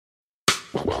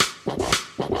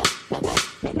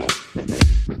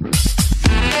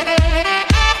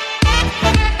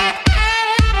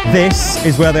This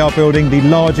is where they are building the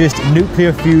largest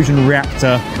nuclear fusion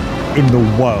reactor in the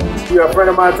world. Yeah, a friend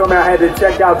of mine told me I had to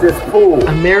check out this pool.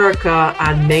 America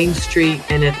on Main Street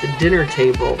and at the dinner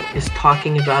table is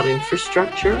talking about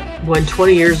infrastructure when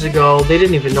 20 years ago they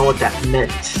didn't even know what that meant.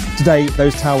 Today,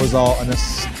 those towers are an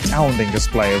astounding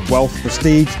display of wealth,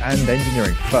 prestige, and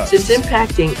engineering first. It's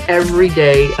impacting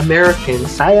everyday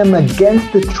Americans. I am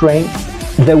against the train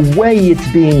the way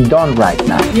it's being done right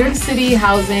now. New York City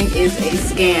housing is a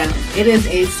scam. It is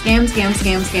a scam.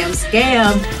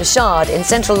 The Shard in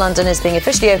central London is being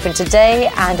officially opened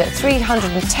today, and at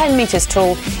 310 metres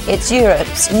tall, it's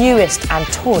Europe's newest and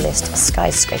tallest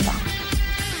skyscraper.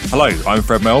 Hello, I'm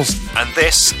Fred Mills, and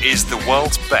this is the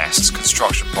world's best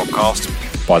construction podcast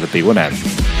by the B1M.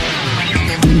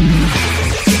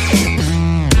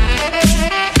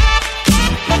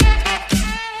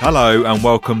 Hello and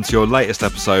welcome to your latest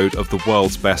episode of the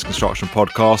world's best construction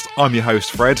podcast. I'm your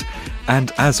host Fred,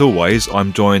 and as always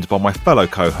I'm joined by my fellow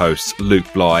co-hosts Luke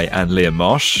Bly and Liam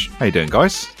Marsh. How you doing,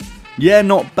 guys? Yeah,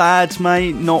 not bad,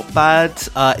 mate, not bad.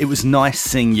 It was nice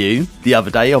seeing you the other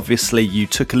day. Obviously you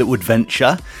took a little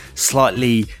adventure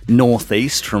slightly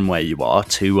northeast from where you are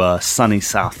to sunny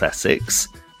South Essex.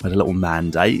 Had a little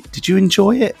mandate. Did you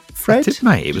enjoy it, Fred? I did,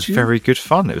 mate. It was very good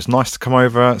fun. It was nice to come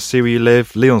over, see where you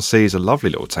live. Leigh-on-Sea is a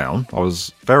lovely little town. I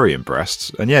was very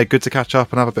impressed. And yeah, good to catch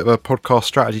up and have a bit of a podcast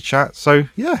strategy chat. So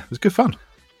yeah, it was good fun.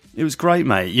 It was great,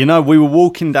 mate. You know, we were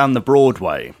walking down the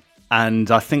Broadway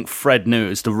and I think Fred knew it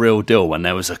was the real deal when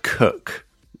there was a cook.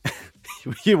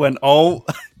 You went,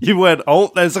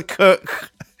 there's a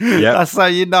cook. Yeah, that's how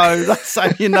you know. That's how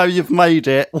you know you've made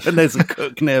it when there's a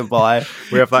cook nearby.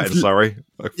 We have that in Surrey.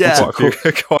 Yeah, quite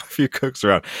a few cooks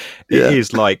around. It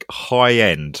is like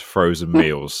high-end frozen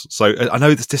meals. So I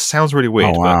know this sounds really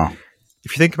weird, but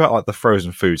if you think about like the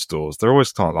frozen food stores, they're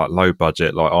always kind of like low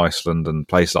budget, like Iceland and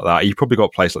places like that. You've probably got a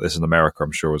place like this in America,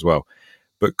 I'm sure as well.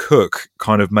 But Cook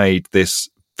kind of made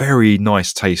this very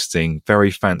nice tasting,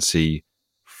 very fancy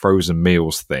frozen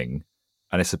meals thing.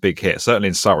 And it's a big hit. Certainly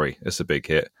in Surrey, it's a big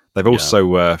hit. They've also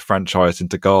franchised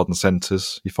into garden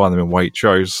centres. You find them in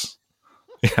Waitrose.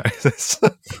 Yeah,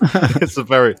 it's a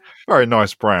very, very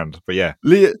nice brand. But yeah,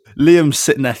 Liam's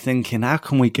sitting there thinking, how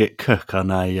can we get Cook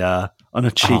on a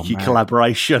cheeky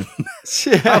collaboration?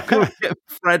 How can we get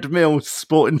Fred Mills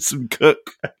sporting some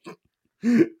Cook?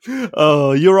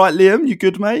 Oh, you're right, Liam. You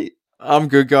good, mate? I'm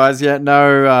good, guys. Yeah,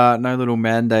 no little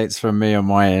mandates from me on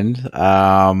my end.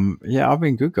 I've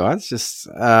been good, guys. Just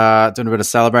doing a bit of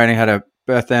celebrating. Had a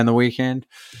birthday on the weekend.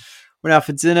 Went out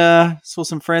for dinner, saw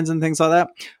some friends and things like that.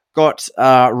 Got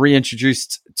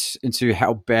reintroduced into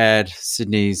how bad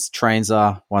Sydney's trains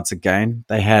are once again.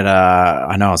 They had,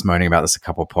 I know I was moaning about this a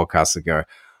couple of podcasts ago.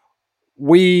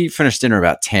 We finished dinner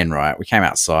about 10, right? We came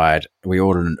outside. We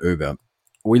ordered an Uber.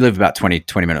 We live about 20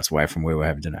 minutes away from where we were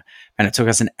having dinner. And it took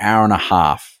us an hour and a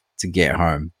half to get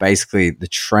home. Basically, the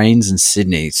trains in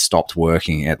Sydney stopped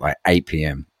working at like 8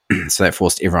 p.m. So that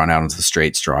forced everyone out onto the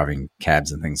streets driving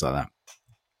cabs and things like that.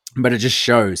 But it just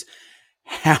shows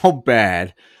how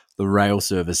bad the rail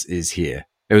service is here.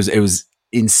 It was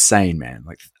insane, man.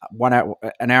 Like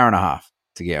an hour and a half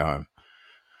to get home.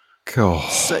 God.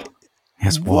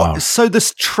 That's wild. So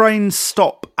this train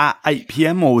stop at 8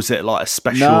 p.m. or was it like a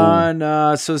special?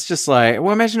 No. So it's just like,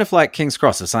 well, imagine if like King's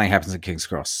Cross, if something happens at King's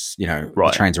Cross, you know,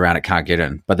 the trains around it can't get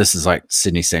in. But this is like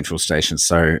Sydney Central Station.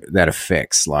 So that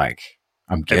affects like,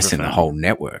 I'm guessing the whole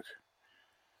network.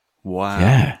 Wow.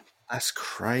 Yeah. That's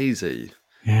crazy.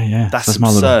 Yeah. That's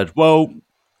absurd. Well,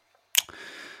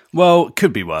 it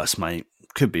could be worse, mate.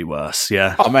 Could be worse.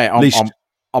 Yeah. Oh, mate,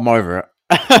 I'm over it.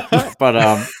 But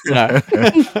you know, I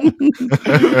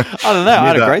don't know. I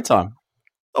had a great time.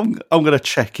 I'm going to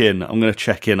check in. I'm going to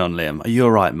check in on Liam. Are you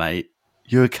all right, mate?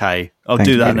 You okay? I'll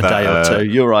do that in a day or two.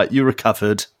 You're right. You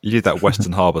recovered. You did that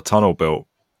Western Harbour tunnel built.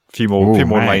 A few more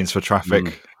lanes for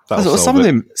traffic. Some of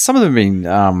them have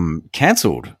been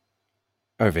cancelled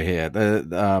over here.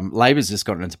 The Labor's just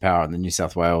gotten into power in the New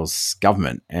South Wales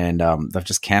government, and they've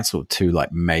just cancelled 2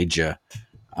 like major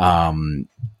road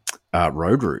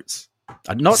routes.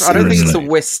 I don't think it's the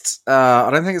west. I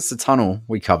don't think it's the tunnel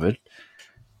we covered,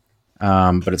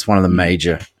 but it's one of the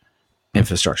major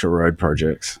infrastructure road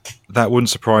projects. That wouldn't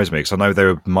surprise me because I know they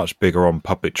were much bigger on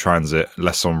public transit,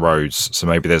 less on roads. So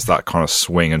maybe there's that kind of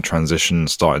swing and transition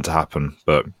starting to happen.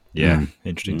 But yeah,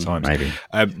 interesting times. Maybe.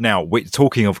 Now,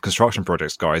 talking of construction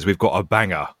projects, guys, we've got a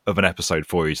banger of an episode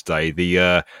for you today.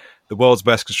 The The world's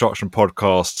best construction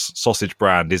podcast's sausage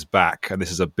brand is back, and this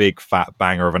is a big fat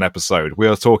banger of an episode. We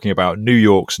are talking about New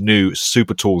York's new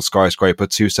super tall skyscraper,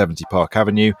 270 Park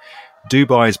Avenue,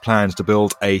 Dubai's plans to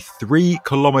build a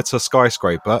 3-kilometre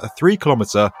skyscraper, a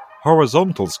 3-kilometre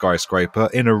horizontal skyscraper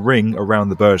in a ring around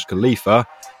the Burj Khalifa,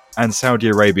 and Saudi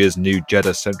Arabia's new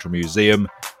Jeddah Central Museum.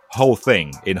 Whole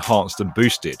thing enhanced and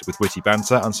boosted with witty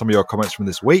banter and some of your comments from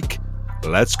this week.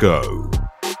 Let's go.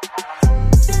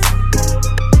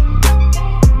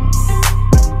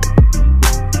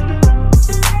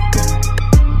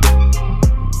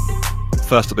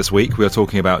 First up this week, we are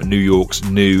talking about New York's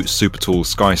new super tall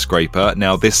skyscraper.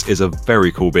 Now, this is a very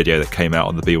cool video that came out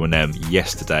on the B1M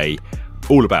yesterday,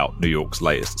 all about New York's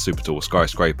latest super tall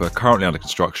skyscraper, currently under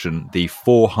construction, the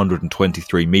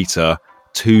 423-metre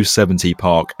 270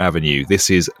 Park Avenue. This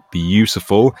is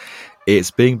beautiful.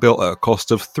 It's being built at a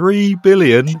cost of $3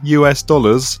 billion US,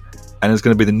 and is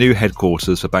going to be the new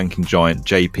headquarters for banking giant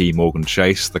JP Morgan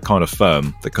Chase, the kind of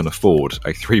firm that can afford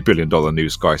a $3 billion new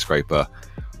skyscraper.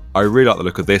 I really like the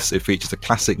look of this. It features a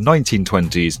classic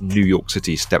 1920s New York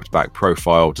City stepped-back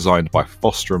profile designed by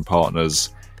Foster &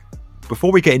 Partners.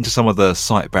 Before we get into some of the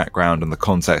site background and the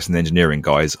context and the engineering,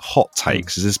 guys, hot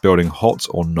takes. Is this building hot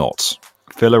or not?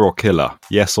 Filler or killer?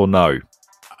 Yes or no?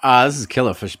 This is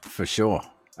killer for sure.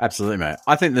 Absolutely, mate.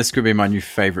 I think this could be my new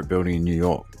favourite building in New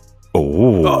York.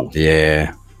 Oh.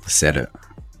 Yeah, said it.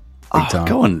 Big time.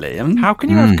 Go on, Liam. How can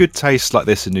you have good taste like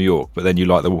this in New York, but then you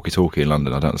like the walkie-talkie in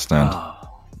London? I don't understand.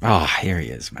 Oh, here he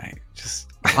is, mate.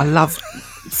 I love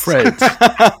Fred.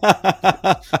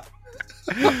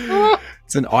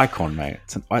 It's an icon, mate.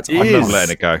 I'm never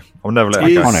letting it go. I'm never letting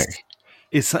it go. Iconic.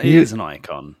 It is an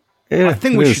icon. Yeah, I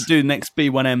think we should do next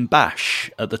B1M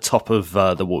bash at the top of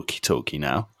the walkie-talkie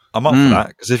now. I'm up for that,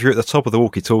 because if you're at the top of the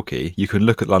walkie-talkie, you can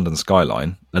look at London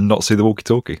skyline and not see the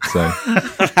walkie-talkie. So,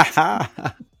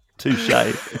 touche.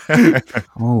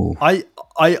 Oh,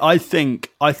 I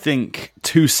think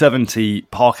 270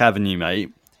 Park Avenue,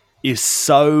 mate, is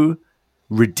so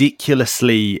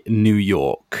ridiculously New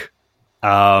York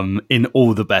in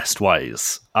all the best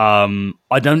ways.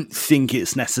 I don't think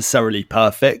it's necessarily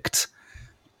perfect,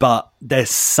 but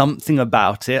there's something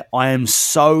about it. I am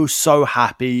so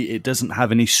happy it doesn't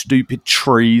have any stupid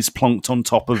trees plonked on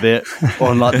top of it or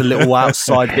on like the little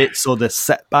outside bits or the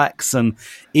setbacks. And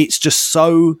it's just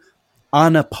so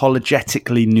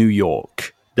unapologetically New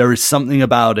York. There is something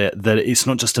about it that it's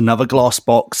not just another glass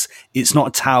box. It's not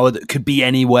a tower that could be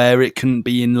anywhere. It can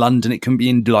be in London. It can be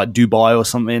in like Dubai or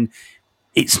something.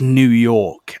 It's New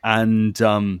York. And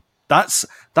that's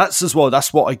as well.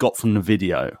 That's what I got from the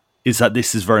video, is that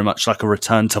this is very much like a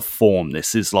return to form.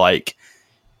 This is like,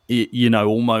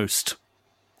 almost,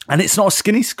 and it's not a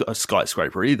skinny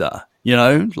skyscraper either.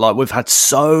 Like we've had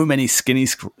so many skinny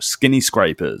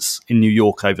scrapers in New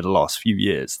York over the last few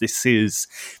years.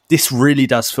 This really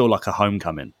does feel like a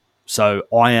homecoming. So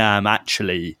I am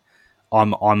actually,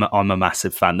 I'm a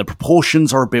massive fan. The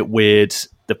proportions are a bit weird.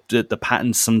 The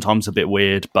pattern's sometimes a bit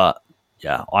weird, but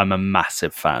yeah, I'm a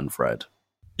massive fan, Fred.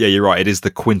 Yeah, you're right. It is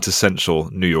the quintessential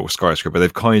New York skyscraper.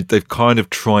 They've kind of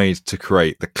tried to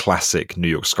create the classic New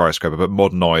York skyscraper, but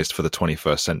modernized for the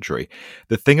 21st century.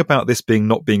 The thing about this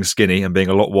not being skinny and being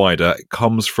a lot wider, it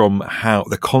comes from how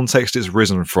the context it's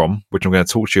risen from, which I'm going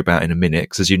to talk to you about in a minute.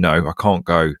 Because as you know, I can't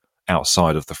go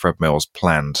outside of the Fred Mills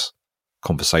planned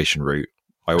conversation route.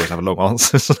 I always have a long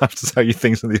answer, so I have to tell you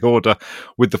things in the order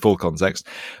with the full context.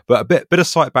 But a bit of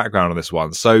site background on this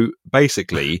one. So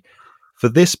basically, for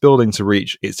this building to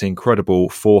reach its incredible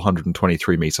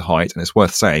 423-metre height, and it's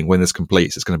worth saying, when this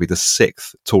completes, it's going to be the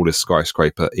 6th tallest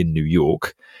skyscraper in New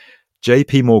York,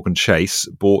 JP Morgan Chase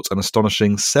bought an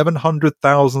astonishing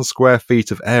 700,000 square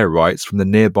feet of air rights from the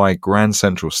nearby Grand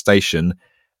Central Station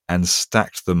and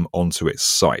stacked them onto its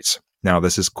site. Now,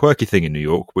 there's this quirky thing in New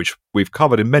York, which we've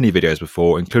covered in many videos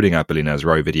before, including our Billionaires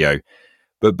Row video,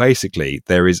 but basically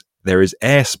there is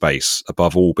airspace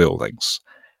above all buildings.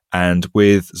 And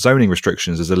with zoning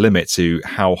restrictions, there's a limit to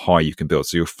how high you can build.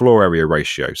 So your floor area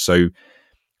ratio. So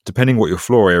depending what your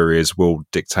floor area is will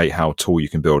dictate how tall you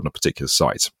can build on a particular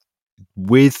site.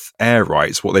 With air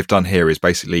rights, what they've done here is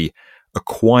basically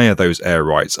acquire those air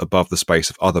rights above the space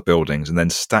of other buildings and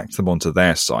then stack them onto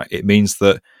their site. It means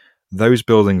that those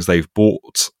buildings they've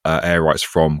bought air rights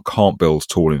from can't build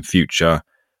tall in future,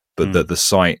 but that the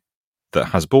site that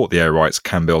has bought the air rights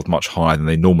can build much higher than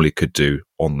they normally could do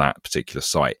on that particular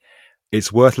site.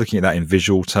 It's worth looking at that in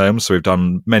visual terms. So we've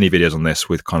done many videos on this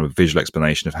with kind of visual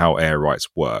explanation of how air rights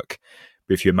work.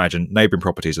 But if you imagine neighbouring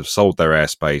properties have sold their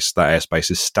airspace, that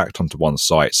airspace is stacked onto one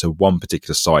site. So one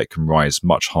particular site can rise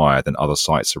much higher than other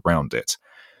sites around it.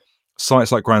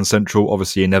 Sites like Grand Central,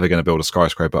 obviously you're never going to build a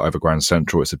skyscraper over Grand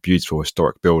Central. It's a beautiful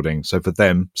historic building. So for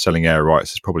them, selling air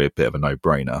rights is probably a bit of a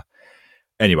no-brainer.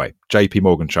 Anyway, JP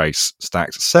Morgan Chase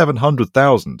stacked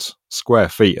 700,000 square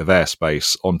feet of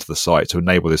airspace onto the site to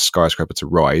enable this skyscraper to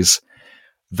rise.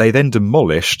 They then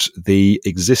demolished the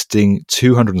existing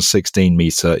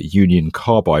 216-metre Union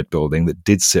Carbide building that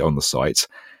did sit on the site.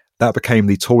 That became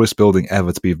the tallest building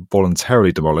ever to be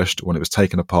voluntarily demolished when it was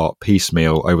taken apart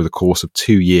piecemeal over the course of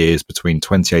 2 years between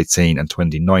 2018 and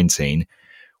 2019.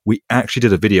 We actually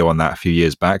did a video on that a few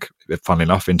years back, funnily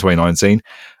enough, in 2019,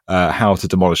 how to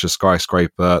demolish a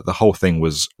skyscraper. The whole thing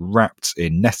was wrapped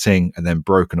in netting and then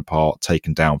broken apart,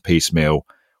 taken down piecemeal.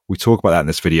 We talk about that in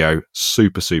this video.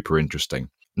 Super, super interesting.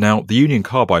 Now, the Union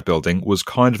Carbide building was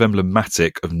kind of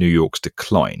emblematic of New York's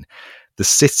decline. The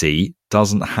city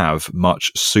doesn't have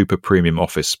much super premium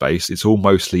office space. It's all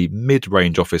mostly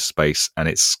mid-range office space, and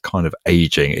it's kind of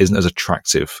aging. It isn't as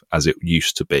attractive as it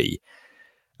used to be.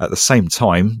 At the same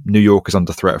time, New York is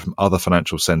under threat from other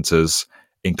financial centres,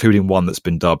 including one that's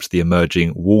been dubbed the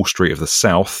emerging Wall Street of the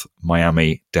South,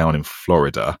 Miami, down in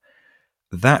Florida.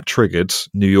 That triggered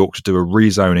New York to do a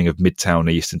rezoning of Midtown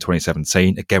East in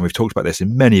 2017. Again, we've talked about this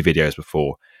in many videos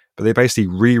before, but they basically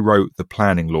rewrote the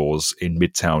planning laws in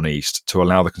Midtown East to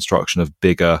allow the construction of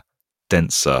bigger,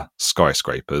 denser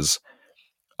skyscrapers.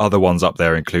 Other ones up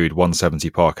there include 170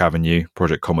 Park Avenue,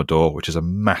 Project Commodore, which is a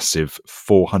massive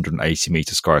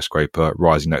 480-metre skyscraper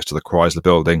rising next to the Chrysler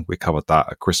building. We covered that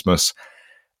at Christmas.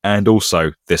 And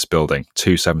also this building,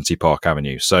 270 Park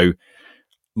Avenue. So,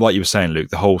 like you were saying, Luke,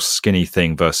 the whole skinny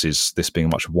thing versus this being a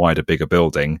much wider, bigger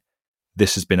building,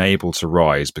 this has been able to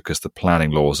rise because the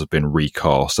planning laws have been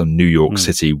recast, and New York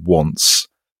City wants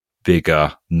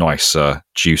bigger, nicer,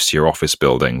 juicier office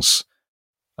buildings.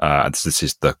 This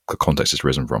is the context it's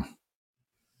risen from.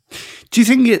 Do you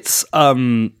think it's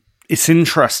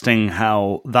interesting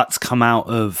how that's come out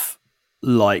of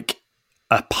like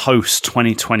a post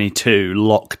 2022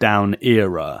 lockdown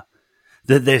era?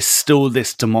 That there's still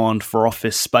this demand for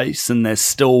office space, and there's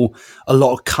still a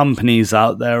lot of companies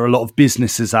out there, a lot of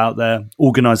businesses out there,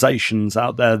 organizations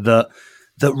out there that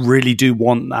really do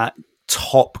want that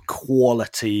top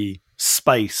quality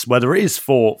space, whether it is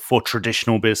for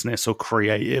traditional business or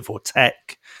creative or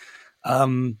tech.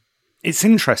 It's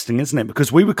interesting, isn't it?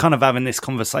 Because we were kind of having this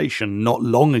conversation not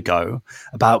long ago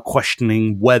about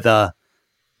questioning whether,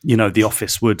 the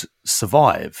office would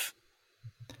survive.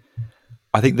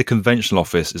 I think the conventional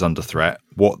office is under threat.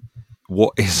 What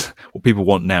people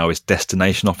want now is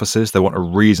destination offices. They want a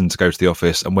reason to go to the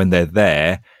office, and when they're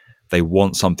there, they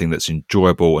want something that's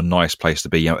enjoyable, a nice place to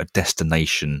be, a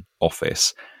destination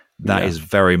office. That is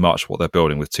very much what they're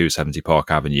building with 270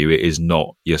 Park Avenue. It is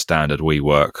not your standard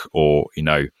WeWork or,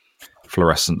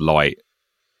 fluorescent light,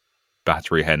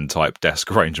 battery hen type desk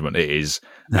arrangement. It is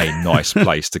a nice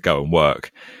place to go and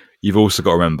work. You've also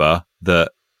got to remember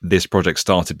that this project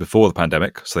started before the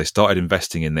pandemic, so they started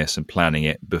investing in this and planning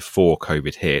it before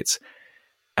COVID hit.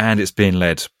 And it's being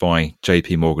led by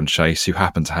JP Morgan Chase, who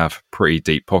happen to have pretty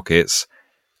deep pockets,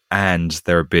 and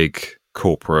they're a big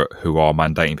corporate who are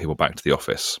mandating people back to the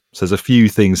office. So there's a few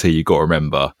things here you've got to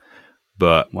remember,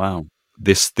 but wow,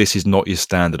 this is not your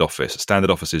standard office.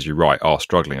 Standard offices, you're right, are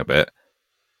struggling a bit.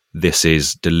 This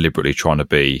is deliberately trying to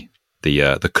be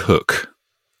the cook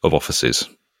of offices.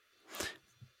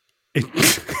 The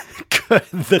cook,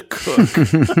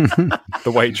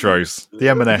 the Waitrose, the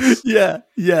M&S.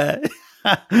 Yeah.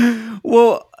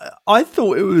 Well, I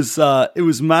thought it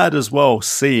was mad as well,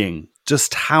 seeing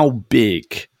just how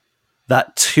big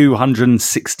that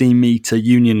 260-meter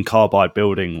Union Carbide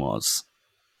building was.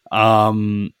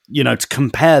 To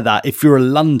compare that, if you're a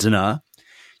Londoner,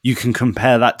 you can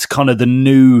compare that to kind of the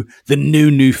new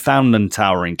Newfoundland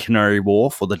Tower in Canary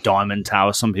Wharf, or the Diamond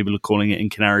Tower, some people are calling it, in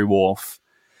Canary Wharf.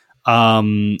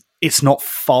 It's not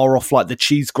far off like the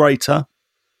cheese grater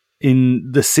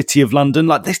in the City of London.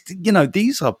 Like this,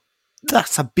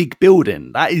 that's a big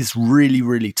building. That is really,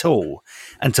 really tall.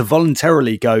 And to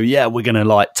voluntarily go, we're going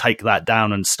to take that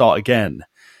down and start again.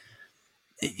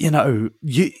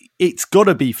 It's got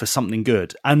to be for something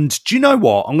good. And do you know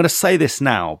what? I'm going to say this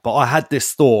now, but I had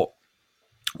this thought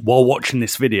while watching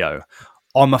this video.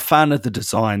 I'm a fan of the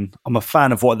design. I'm a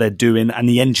fan of what they're doing, and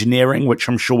the engineering, which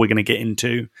I'm sure we're going to get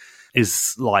into,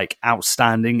 is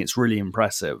outstanding. It's really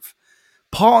impressive.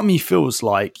 Part of me feels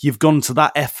like you've gone to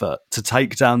that effort to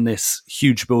take down this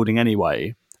huge building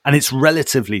anyway, and it's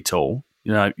relatively tall.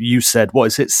 You said, what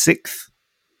is it, 6th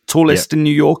tallest in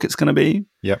New York it's going to be?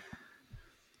 Yep.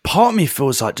 Part of me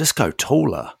feels like just go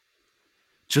taller.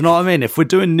 Do you know what I mean? If we're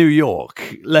doing New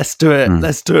York, let's do it.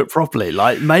 Let's do it properly.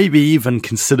 Maybe even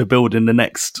consider building the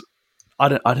next, I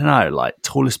don't know, like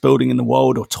tallest building in the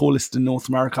world or tallest in North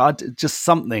America. Just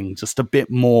something, just a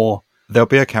bit more. There'll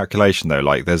be a calculation though,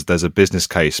 like there's a business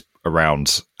case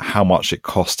around how much it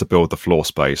costs to build the floor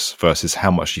space versus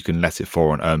how much you can let it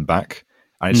for and earn back.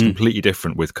 And it's completely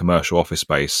different with commercial office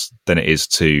space than it is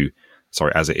to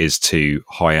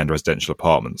high-end residential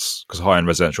apartments. Because high-end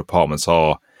residential apartments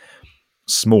are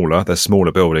smaller, they're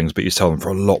smaller buildings, but you sell them for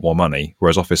a lot more money,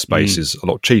 whereas office space is a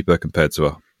lot cheaper compared to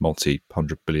a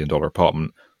 $100 million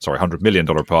apartment.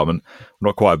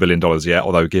 Not quite $1 billion yet,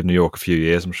 although give New York a few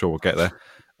years, I'm sure we'll get there.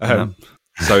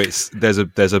 So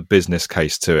there's a business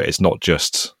case to it. It's not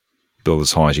just build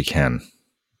as high as you can.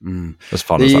 As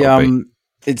fun as that would be.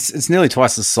 It's nearly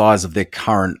twice the size of their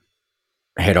current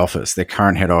head office. Their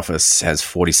current head office has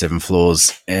 47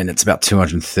 floors and it's about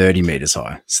 230 meters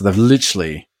high. So they've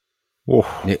literally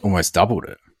almost doubled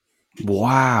it.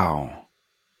 Wow,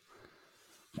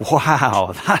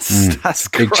 that's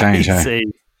big crazy. Change, eh?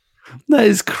 That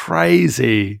is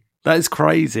crazy.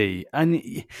 And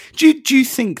do you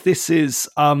think this is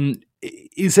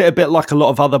it a bit like a lot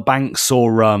of other banks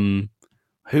or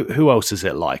who else is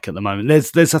it like at the moment?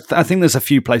 I think there's a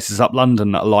few places up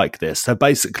London that are like this. They've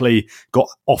basically got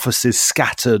offices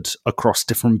scattered across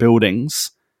different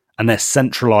buildings and they're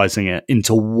centralizing it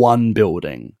into one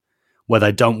building where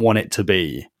they don't want it to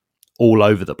be all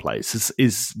over the place.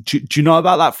 Do you know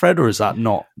about that, Fred, or is that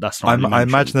not? That's not. I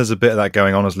imagine there's a bit of that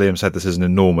going on. As Liam said, this is an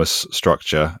enormous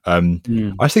structure. I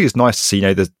think it's nice to see.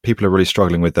 That people are really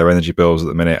struggling with their energy bills at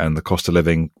the minute, and the cost of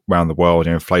living around the world.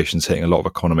 Inflation's hitting a lot of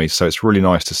economies, so it's really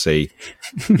nice to see.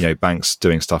 Banks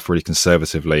doing stuff really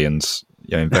conservatively and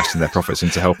investing their profits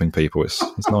into helping people. It's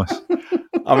nice.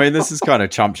 I mean, this is kind of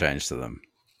chump change to them,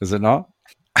 is it not?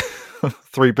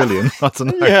 3 billion. I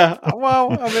don't know. Yeah.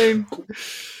 Well, I mean.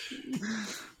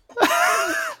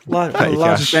 The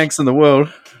largest banks in the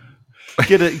world.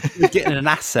 They're getting an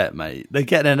asset, mate. They're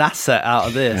getting an asset out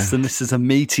of this, and this is a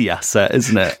meaty asset,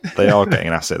 isn't it? They are getting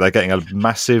an asset. They're getting a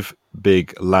massive,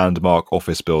 big landmark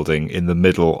office building in the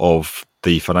middle of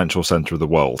the financial centre of the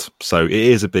world. So it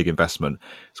is a big investment.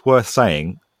 It's worth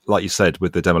saying, like you said,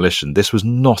 with the demolition, this was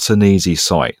not an easy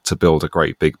site to build a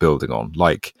great big building on.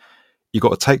 Like, you've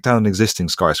got to take down an existing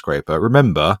skyscraper.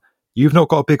 Remember, you've not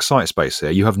got a big site space here.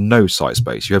 You have no site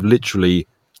space. You have literally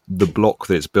the block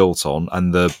that it's built on,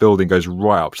 and the building goes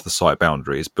right up to the site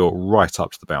boundary. It's built right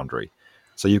up to the boundary.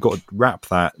 So you've got to wrap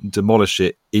that, demolish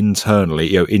it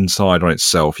internally, inside on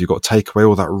itself. You've got to take away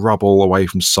all that rubble away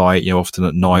from site, often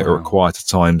at night or at quieter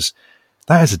times.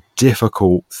 That is a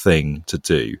difficult thing to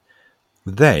do.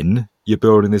 Then you're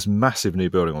building this massive new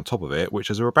building on top of it,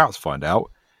 which, as we're about to find out,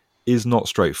 is not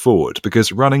straightforward,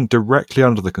 because running directly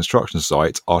under the construction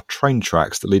site are train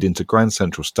tracks that lead into Grand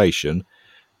Central Station,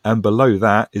 and below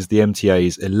that is the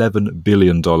MTA's $11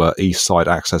 billion East Side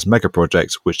Access mega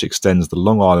project, which extends the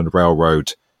Long Island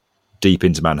Railroad deep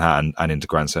into Manhattan and into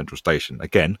Grand Central Station.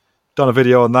 Again, done a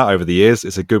video on that over the years.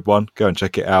 It's a good one. Go and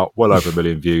check it out. Well over 1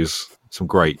 million views. Some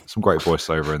great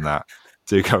voiceover in that.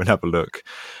 Do go and have a look.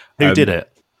 Who did it?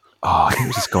 Oh, I think it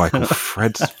was this guy called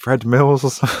Fred Mills or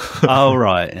something. Oh,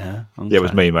 right, yeah. Okay. Yeah, it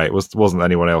was me, mate. It wasn't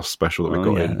anyone else special that we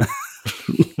got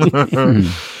in.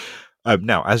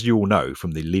 Now, as you all know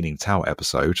from the Leaning Tower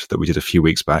episode that we did a few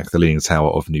weeks back, the Leaning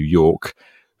Tower of New York,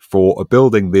 for a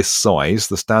building this size,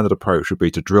 the standard approach would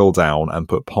be to drill down and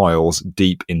put piles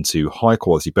deep into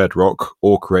high-quality bedrock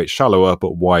or create shallower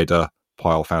but wider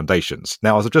pile foundations.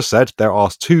 Now, as I just said, there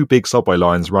are 2 big subway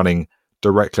lines running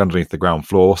directly underneath the ground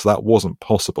floor, so that wasn't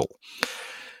possible.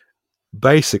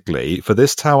 Basically, for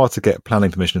this tower to get planning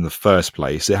permission in the first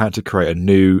place, it had to create a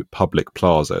new public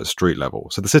plaza at street level.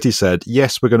 So the city said,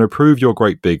 yes, we're going to approve your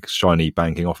great big shiny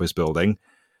banking office building,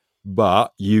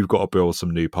 but you've got to build some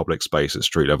new public space at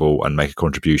street level and make a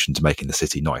contribution to making the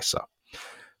city nicer.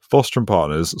 Foster and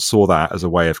Partners saw that as a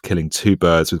way of killing 2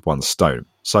 birds with 1 stone.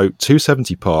 So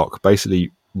 270 Park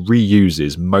basically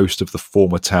reuses most of the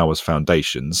former tower's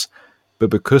foundations, but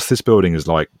because this building is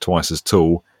like twice as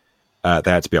tall,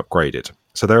 they had to be upgraded.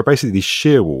 So there are basically these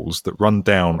shear walls that run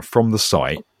down from the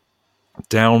site,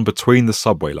 down between the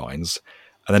subway lines,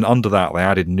 and then under that they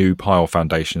added new pile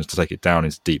foundations to take it down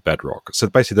into deep bedrock. So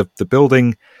basically the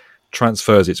building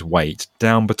transfers its weight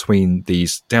down through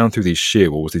these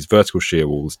shear walls, these vertical shear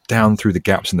walls, down through the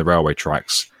gaps in the railway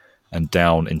tracks and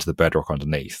down into the bedrock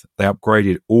underneath. They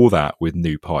upgraded all that with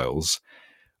new piles.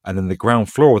 And then the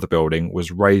ground floor of the building was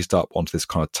raised up onto this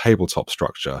kind of tabletop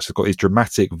structure. So it's got these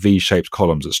dramatic V-shaped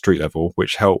columns at street level,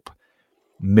 which help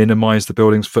minimize the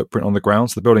building's footprint on the ground.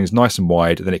 So the building is nice and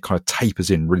wide, and then it kind of tapers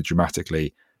in really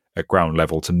dramatically at ground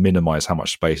level to minimize how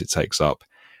much space it takes up.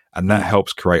 And that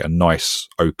helps create a nice,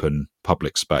 open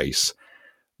public space.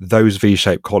 those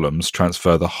V-shaped columns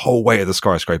transfer the whole weight of the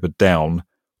skyscraper down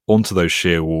onto those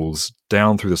shear walls,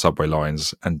 down through the subway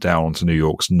lines, and down onto New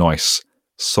York's nice,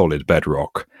 solid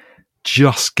bedrock.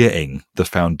 Just getting the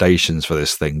foundations for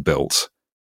this thing built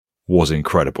was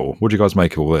incredible. What do you guys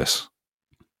make of all this?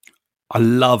 I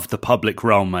love the public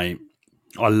realm, mate.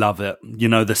 I love it. You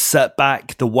know, the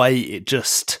setback, the way it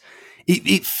just...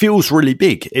 It feels really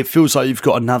big. It feels like you've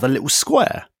got another little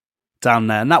square down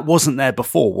there. And that wasn't there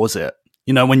before, was it?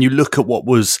 You know, when you look at what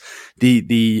was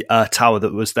the tower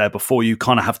that was there before, you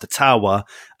kind of have the tower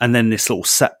and then this little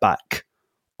setback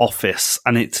office,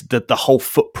 and it's the whole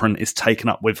footprint is taken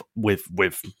up with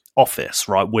office,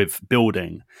 right, with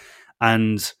building.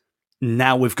 And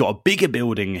now we've got a bigger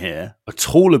building here, a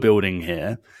taller building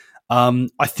here.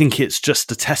 I think it's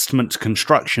just a testament to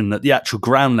construction that the actual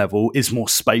ground level is more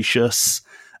spacious,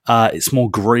 it's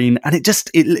more green, and it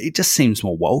just seems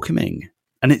more welcoming,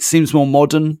 and it seems more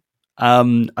modern.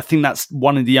 I think that's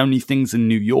one of the only things in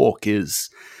New York is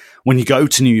when you go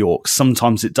to New York,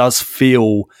 sometimes it does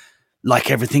feel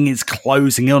like everything is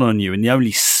closing in on you, and the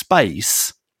only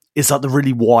space is like the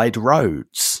really wide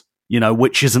roads, you know,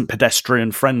 which isn't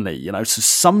pedestrian friendly, you know. So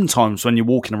sometimes when you're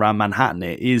walking around Manhattan,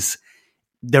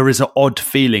 there is an odd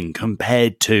feeling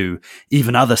compared to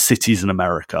even other cities in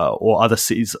America or other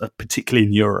cities, particularly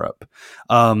in Europe.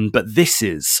 But this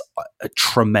is a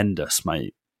tremendous,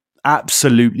 mate.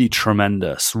 Absolutely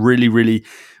tremendous. Really, really,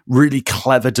 really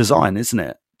clever design, isn't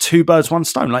it? Two birds, one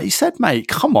stone. Like you said, mate,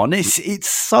 come on. It's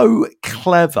so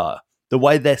clever the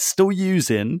way they're still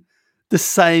using the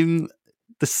same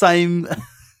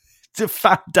the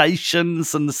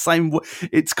foundations and the same.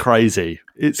 It's crazy.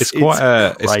 It's quite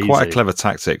a clever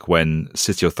tactic when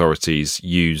city authorities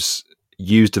use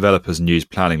developers and use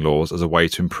planning laws as a way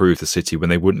to improve the city when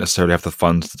they wouldn't necessarily have the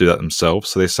funds to do that themselves.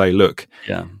 So they say, look,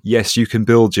 yes, you can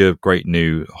build your great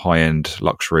new high-end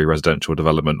luxury residential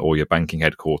development or your banking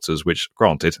headquarters, which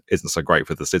granted isn't so great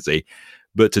for the city.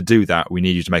 But to do that, we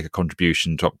need you to make a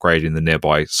contribution to upgrading the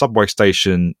nearby subway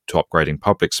station, to upgrading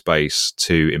public space,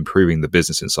 to improving the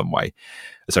business in some way.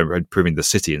 So improving the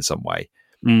city in some way.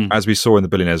 As we saw in the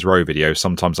Billionaires Row video,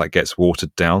 sometimes that gets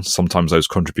watered down. Sometimes those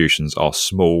contributions are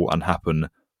small and happen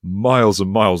miles and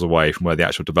miles away from where the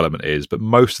actual development is. But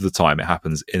most of the time it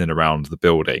happens in and around the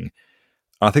building.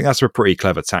 And I think that's a pretty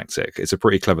clever tactic. It's a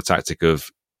pretty clever tactic of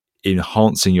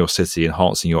enhancing your city,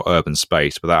 enhancing your urban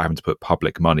space without having to put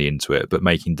public money into it, but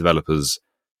making developers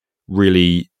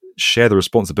really share the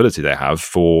responsibility they have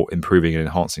for improving and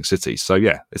enhancing cities. So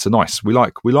yeah, it's we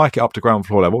like it up to ground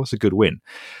floor level. It's a good win.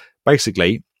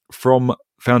 Basically, from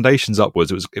foundations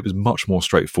upwards, it was much more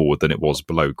straightforward than it was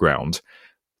below ground.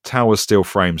 Tower steel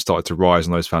frames started to rise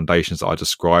on those foundations that I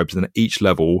described, and at each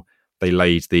level, they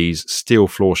laid these steel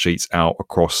floor sheets out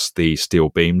across the steel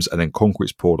beams, and then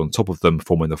concrete's poured on top of them,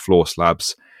 forming the floor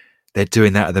slabs. They're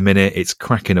doing that at the minute. It's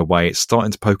cracking away. It's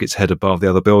starting to poke its head above the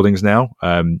other buildings now,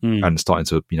 and starting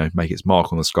to make its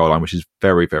mark on the skyline, which is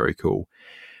very, very cool.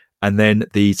 And then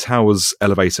the tower's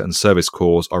elevator and service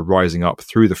cores are rising up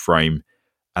through the frame.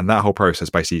 And that whole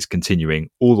process basically is continuing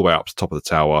all the way up to the top of the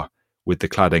tower, with the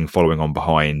cladding following on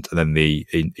behind, and then the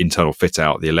internal fit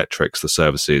out, the electrics, the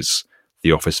services,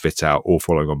 the office fit out, all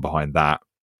following on behind that.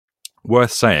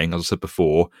 Worth saying, as I said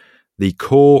before, the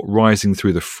core rising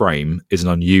through the frame is an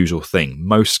unusual thing.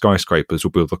 Most skyscrapers will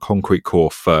build the concrete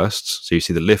core first. So you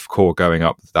see the lift core going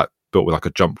up, that built with like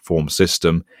a jump form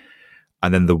system.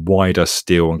 And then the wider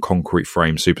steel and concrete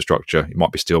frame superstructure, it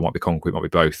might be steel, might be concrete, might be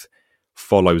both,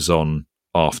 follows on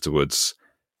afterwards.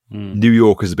 New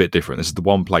York is a bit different. This is the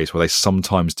one place where they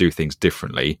sometimes do things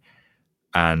differently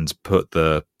and put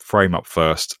the frame up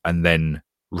first and then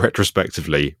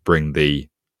retrospectively bring the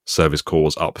service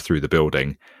cores up through the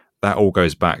building. That all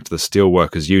goes back to the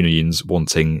steelworkers' unions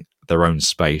wanting their own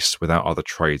space without other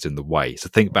trades in the way. So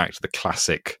think back to the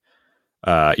classic,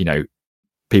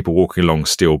 people walking along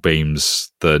steel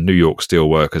beams, the New York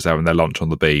steelworkers having their lunch on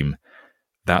the beam.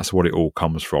 That's what it all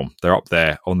comes from. They're up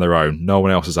there on their own. No one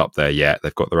else is up there yet.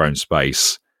 They've got their own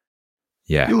space.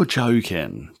 Yeah. You're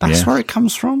joking. That's where it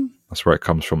comes from? That's where it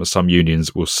comes from. Some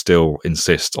unions will still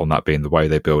insist on that being the way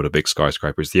they build a big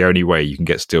skyscraper. It's the only way you can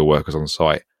get steelworkers on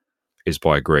site is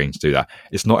by agreeing to do that.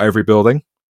 It's not every building,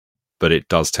 but it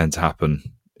does tend to happen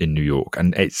in New York.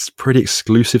 And it's pretty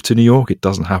exclusive to New York. It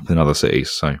doesn't happen in other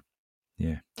cities. So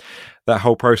yeah, that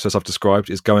whole process I've described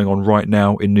is going on right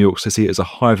now in New York City as a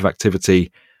hive of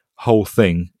activity. Whole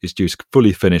thing is due to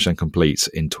fully finish and complete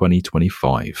in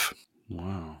 2025.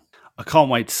 Wow. I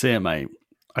can't wait to see it, mate.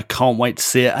 I can't wait to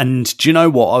see it. And do you know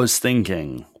what I was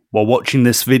thinking while watching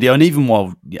this video, and even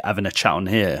while having a chat on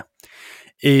here,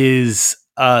 is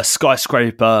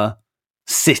Skyscraper,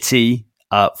 city,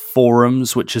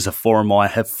 forums, which is a forum I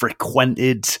have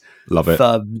frequented. Love it.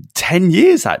 For 10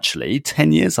 years, actually.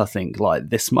 10 years, I think, like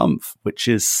this month, which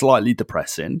is slightly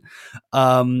depressing.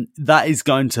 That is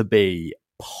going to be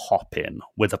popping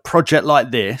with a project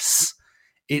like this.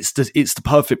 It's the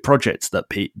perfect project that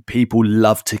people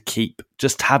love to keep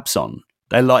just tabs on.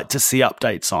 They like to see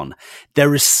updates on.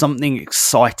 There is something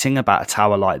exciting about a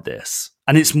tower like this.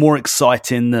 And it's more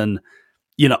exciting than,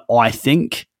 I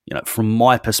think, from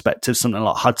my perspective, something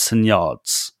like Hudson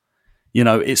Yards.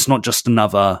 It's not just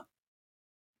another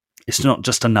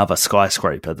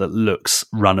skyscraper that looks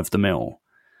run of the mill.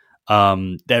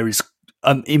 There is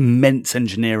immense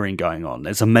engineering going on.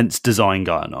 There's immense design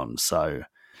going on. So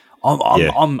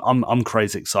I'm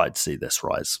crazy excited to see this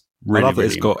rise. Really, I love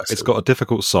it. It's got a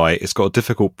difficult site. It's got a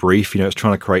difficult brief. It's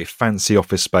trying to create fancy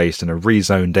office space in a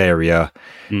rezoned area.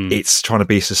 It's trying to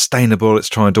be sustainable. It's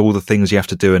trying to do all the things you have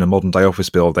to do in a modern day office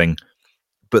building.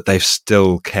 But they've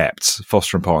still kept,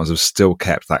 Foster and Partners have still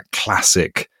kept that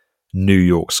classic New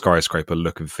York skyscraper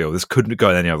look and feel. This couldn't go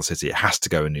in any other city. It has to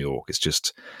go in New York. It's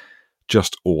just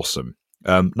awesome.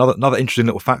 Another interesting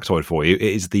little factoid for you. It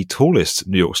is the tallest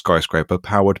New York skyscraper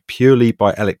powered purely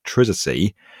by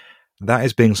electricity. That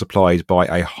is being supplied by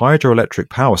a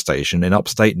hydroelectric power station in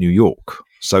upstate New York.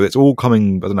 So it's all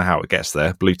coming, I don't know how it gets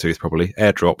there, Bluetooth probably,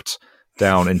 airdropped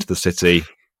down into the city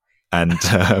and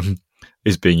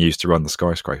is being used to run the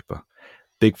skyscraper.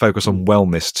 Big focus on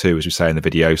wellness too, as we say in the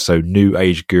video. So new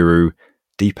age guru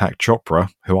Deepak Chopra,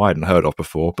 who I hadn't heard of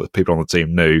before, but people on the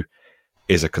team knew,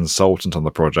 is a consultant on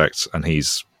the project, and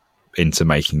he's into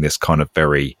making this kind of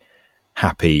very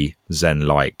happy,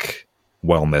 zen-like,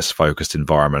 wellness-focused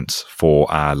environment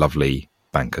for our lovely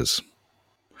bankers.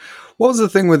 What was the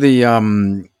thing with the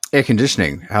air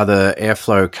conditioning? How the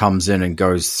airflow comes in and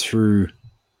goes through,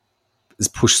 is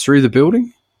pushed through the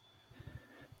building?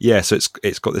 Yeah, so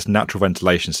it's got this natural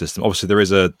ventilation system. Obviously, there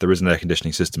is an air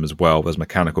conditioning system as well. There's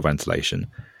mechanical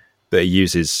ventilation, but it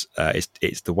uses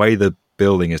it's the way the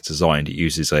building is designed. It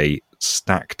uses a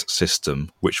stacked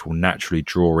system which will naturally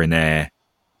draw in air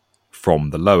from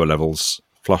the lower levels,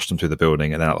 flush them through the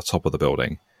building, and then out the top of the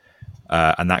building,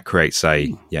 and that creates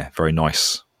a very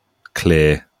nice,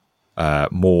 clear,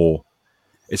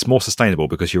 It's more sustainable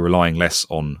because you're relying less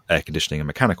on air conditioning and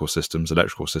mechanical systems,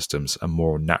 electrical systems, and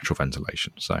more on natural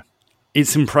ventilation. So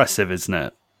it's impressive, isn't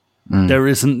it? There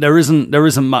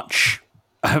isn't much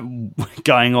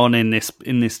going on in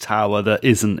this tower that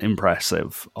isn't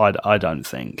impressive. I don't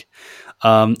think.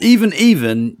 Even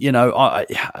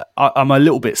I'm a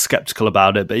little bit skeptical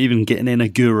about it, but even getting in a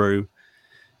guru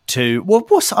to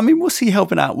what's he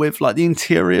helping out with, like the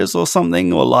interiors or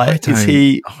something, or like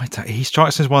he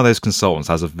strikes me as one of those consultants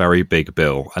that has a very big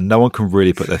bill and no one can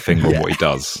really put their finger on what he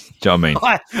does. Do you know what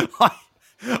I mean?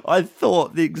 I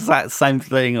thought the exact same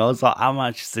thing. I was like, how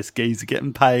much is this geezer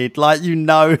getting paid? Like, he's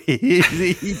earning.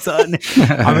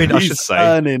 I mean, I should say,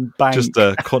 earning bank. Just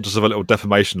conscious of a little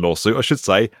defamation lawsuit, I should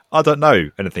say, I don't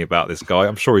know anything about this guy.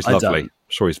 I'm sure he's lovely. I'm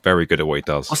sure he's very good at what he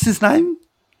does. What's his name?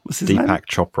 Deepak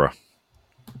Chopra.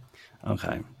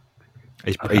 Okay.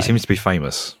 He seems to be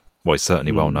famous. Well, he's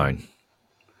certainly well known.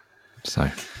 So,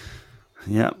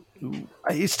 yeah.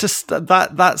 It's just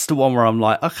that's the one where I'm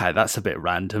like, okay, that's a bit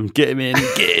random. Get him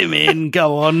in,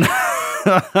 go on.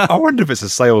 I wonder if it's a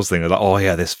sales thing. They're like, oh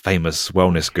yeah, this famous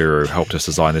wellness guru helped us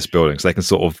design this building, so they can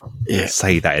sort of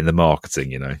say that in the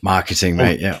marketing, Marketing,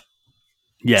 mate. Yeah,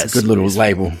 it's a good little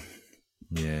label.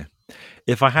 Yeah.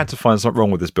 If I had to find something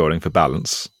wrong with this building for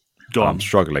balance, I'm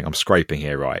struggling. I'm scraping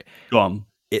here, right? Go on.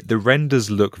 The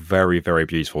renders look very, very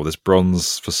beautiful. This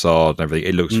bronze facade and everything,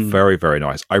 it looks very, very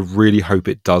nice. I really hope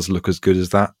it does look as good as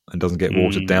that and doesn't get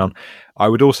watered down. I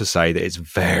would also say that it's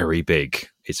very big.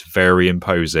 It's very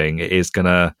imposing. I like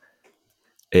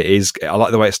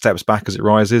the way it steps back as it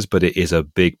rises, but it is a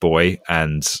big boy.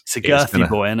 And it's a girthy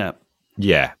boy, isn't it?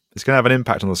 Yeah. It's going to have an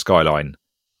impact on the skyline.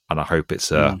 And I hope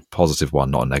it's a positive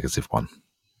one, not a negative one.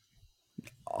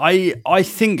 I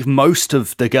think most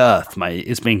of the girth, mate,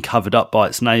 is being covered up by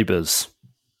its neighbours.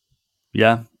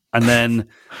 Yeah, and then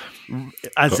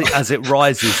as it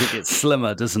rises, it gets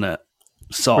slimmer, doesn't it?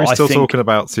 So we're still talking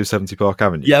about 270 Park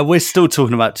Avenue. Yeah, we're still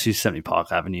talking about 270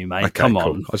 Park Avenue, mate. Okay, Come cool.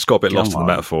 on. I just got a bit lost in the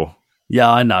metaphor. Yeah,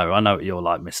 I know what you're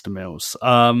like, Mr. Mills.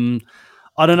 I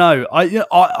don't know.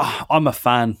 I'm a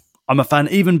fan.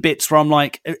 Even bits where I'm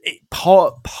like,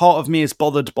 part of me is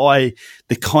bothered by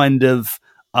the kind of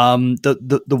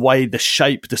the way the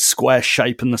shape, the square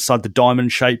shape on the side, the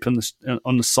diamond shape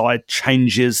on the side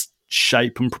changes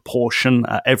shape and proportion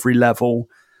at every level.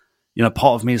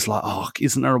 Part of me is like, oh,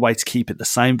 isn't there a way to keep it the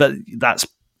same? But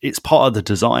it's part of the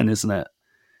design, isn't it?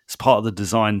 It's part of the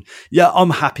design. Yeah, I'm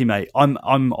happy, mate.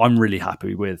 I'm really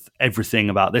happy with everything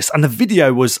about this. And the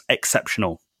video was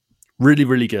exceptional. Really,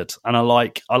 really good. And I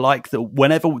like that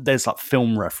whenever there's like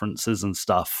film references and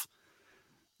stuff.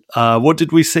 What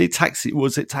did we see?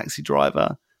 Was it Taxi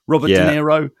Driver? Robert De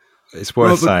Niro? It's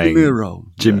worth saying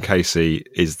Jim Casey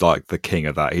is like the king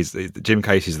of that. Jim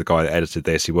Casey's the guy that edited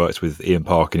this. He works with Ian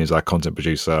Parkin, who's our content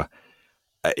producer.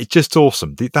 It's just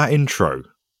awesome. That intro,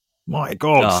 my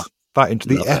God,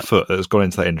 the effort that has gone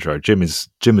into that intro. Jim is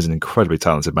an incredibly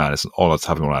talented man. It's an honour to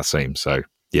have him on our team. So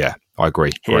yeah, I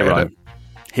agree. Hero,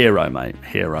 mate.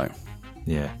 Hero.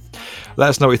 Yeah. Let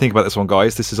us know what you think about this one,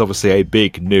 guys. This is obviously a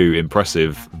big, new,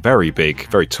 impressive, very big,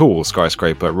 very tall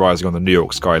skyscraper rising on the New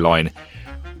York skyline.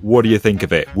 What do you think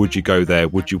of it? Would you go there?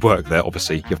 Would you work there?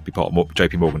 Obviously, you have to be part of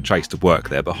JP Morgan Chase to work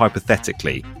there, but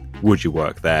hypothetically, would you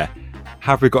work there?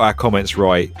 Have we got our comments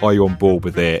right? Are you on board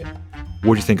with it?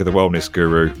 What do you think of the wellness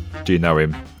guru? Do you know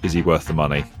him? Is he worth the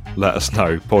money? Let us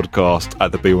know.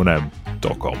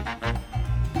 podcast@theb1m.com.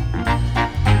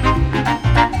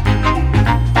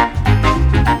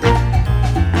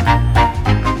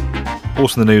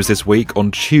 Also in the news this week,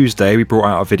 on Tuesday we brought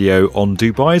out a video on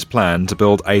Dubai's plan to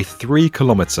build a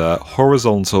 3-kilometre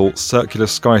horizontal circular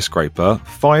skyscraper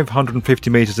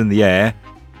 550 metres in the air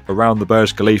around the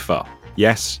Burj Khalifa.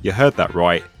 Yes, you heard that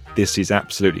right. This is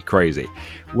absolutely crazy.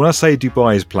 When I say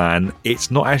Dubai's plan,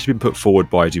 it's not actually been put forward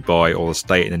by Dubai or the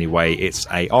state in any way. It's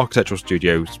an architectural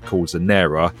studio called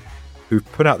Zanera who've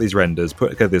put out these renders, put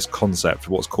together this concept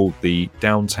for what's called the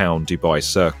Downtown Dubai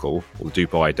Circle, or the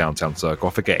Dubai Downtown Circle.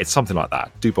 I forget, it's something like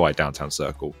that, Dubai Downtown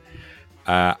Circle,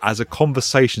 as a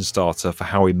conversation starter for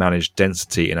how we manage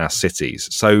density in our cities.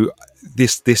 So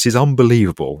this is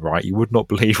unbelievable, right? You would not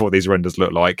believe what these renders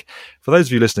look like. For those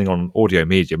of you listening on audio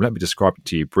medium, let me describe it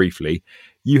to you briefly.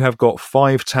 You have got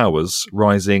 5 towers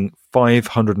rising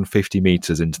 550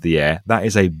 metres into the air. That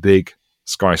is a big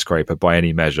skyscraper by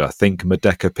any measure. Think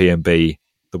Merdeka PMB,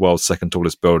 the world's second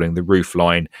tallest building, the roof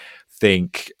line.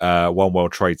 Think One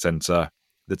World Trade Center.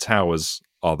 The towers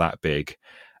are that big.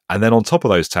 And then on top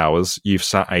of those towers, you've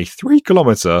sat a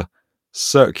 3-kilometre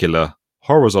circular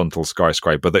horizontal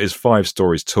skyscraper that is 5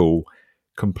 stories tall,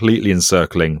 completely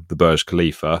encircling the Burj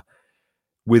Khalifa.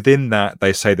 Within that,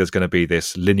 they say there's going to be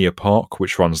this linear park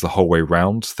which runs the whole way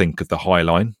round. Think of the High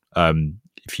Line.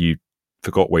 If you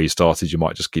forgot where you started, you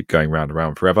might just keep going round and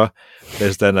round forever.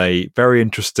 There's then a very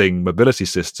interesting mobility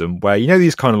system where,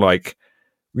 these kind of like,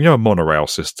 a monorail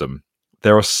system.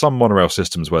 There are some monorail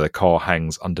systems where the car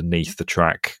hangs underneath the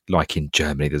track, like in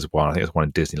Germany there's one. I think there's one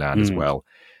in Disneyland as well.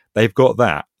 They've got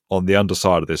that on the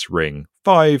underside of this ring,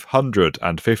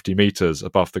 550 metres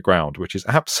above the ground, which is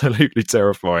absolutely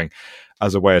terrifying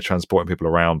as a way of transporting people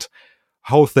around.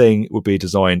 Whole thing would be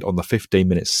designed on the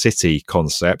 15-minute city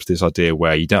concept, this idea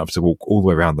where you don't have to walk all the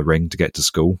way around the ring to get to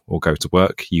school or go to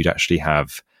work. You'd actually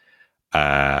have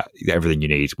everything you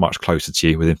need much closer to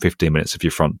you within 15 minutes of your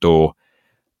front door.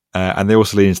 And they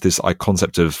also lean into this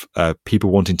concept of people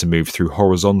wanting to move through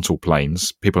horizontal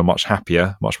planes. People are much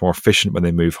happier, much more efficient when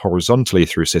they move horizontally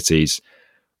through cities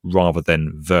rather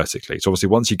than vertically. So obviously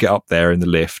once you get up there in the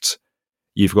lift,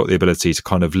 you've got the ability to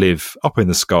kind of live up in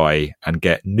the sky and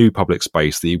get new public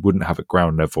space that you wouldn't have at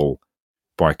ground level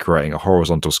by creating a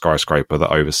horizontal skyscraper that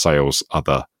oversails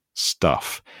other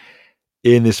stuff.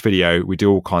 In this video, we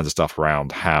do all kinds of stuff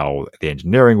around how the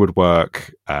engineering would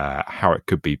work, how it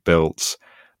could be built,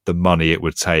 the money it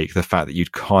would take, the fact that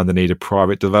you'd kind of need a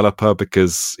private developer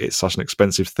because it's such an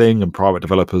expensive thing and private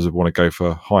developers would want to go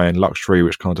for high-end luxury,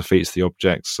 which kind of defeats the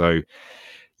object. So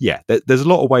yeah, there's a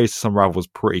lot of ways to unravel this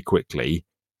pretty quickly,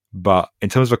 but in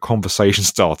terms of a conversation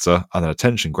starter and an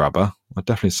attention grabber, I'd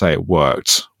definitely say it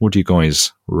worked. What do you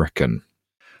guys reckon?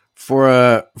 For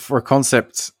a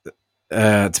concept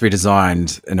to be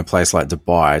designed in a place like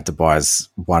Dubai is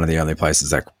one of the only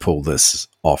places that could pull this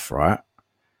off, right?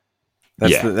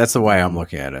 That's the way I'm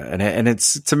looking at it. And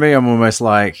it's, to me, I'm almost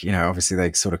like, obviously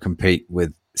they sort of compete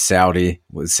with Saudi,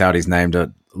 with Saudi's named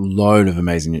a load of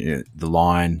amazing, the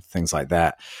line, things like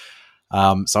that.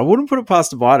 So I wouldn't put it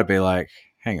past Dubai to be like,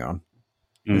 hang on,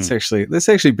 let's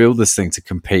actually build this thing to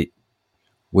compete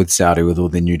with Saudi with all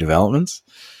the new developments.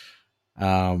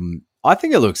 I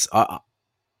think it looks,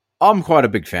 I'm quite a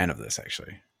big fan of this,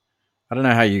 actually. I don't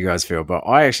know how you guys feel, but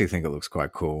I actually think it looks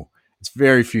quite cool. It's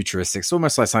very futuristic. It's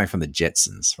almost like something from the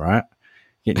Jetsons, right?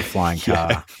 Getting your flying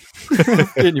car.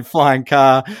 Getting your flying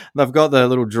car. They've got the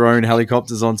little drone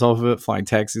helicopters on top of it, flying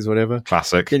taxis, whatever.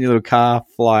 Classic. Getting your little car,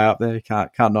 fly up there.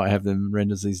 Can't not have them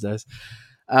renders these days.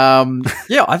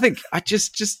 I think I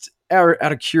just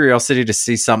out of curiosity to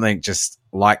see something just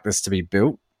like this to be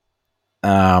built,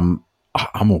 I'm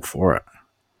all for it.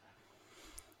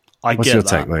 What's your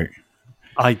take, Luke?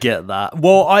 I get that.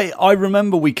 Well, I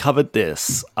remember we covered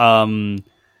this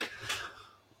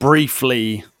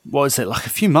briefly. What was it, like a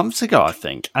few months ago, I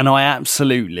think? And I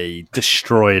absolutely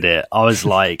destroyed it. I was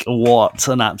like, what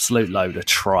an absolute load of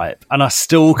tripe. And I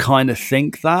still kind of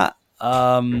think that.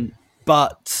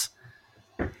 But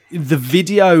the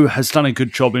video has done a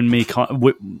good job in me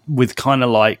with kind of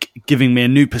like giving me a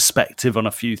new perspective on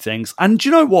a few things. And do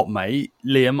you know what, mate,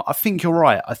 Liam? I think you're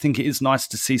right. I think it is nice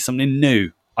to see something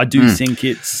new. I do think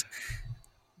it's...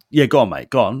 Yeah, go on, mate.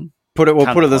 Go on. Put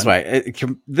it this way.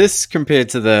 This compared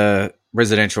to the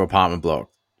residential apartment block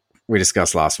we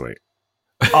discussed last week.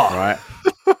 Oh. Right?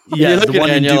 Yeah, the one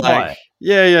in Dubai. Like,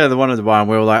 yeah, the one in Dubai. And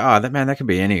we were like, oh, that could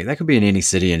be in any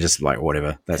city and just like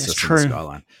whatever. That's just true. In the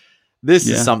skyline. This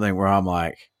is something where I'm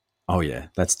like, oh yeah,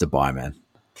 that's Dubai, man.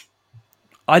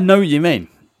 I know what you mean.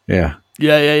 Yeah.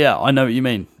 Yeah. I know what you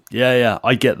mean. Yeah.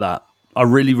 I get that. I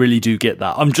really, really do get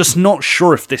that. I'm just not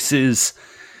sure if this is,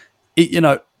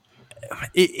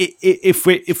 if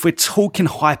we're talking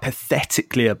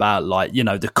hypothetically about like,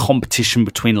 the competition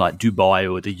between like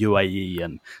Dubai or the UAE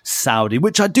and Saudi,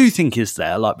 which I do think is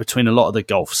there, like between a lot of the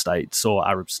Gulf states or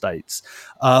Arab states,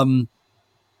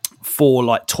 for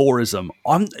like tourism,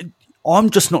 I'm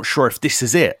just not sure if this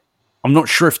is it. I'm not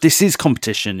sure if this is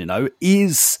competition,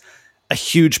 is a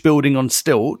huge building on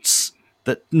stilts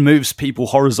that moves people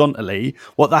horizontally.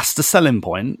 That's the selling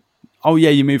point. Oh yeah,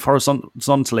 you move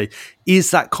horizontally. Is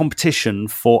that competition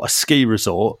for a ski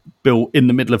resort built in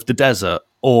the middle of the desert,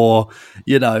 or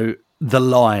the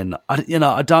line?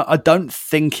 I don't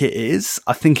think it is.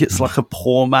 I think it's like a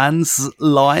poor man's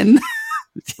line.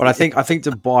 But I think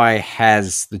Dubai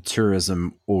has the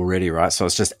tourism already, right? So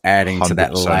it's just adding 100%. To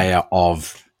that layer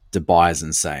of Dubai is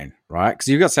insane, right? Because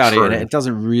you've got Saudi and it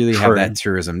doesn't really have that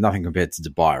tourism, nothing compared to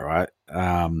Dubai, right?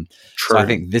 So I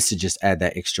think this would just add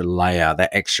that extra layer,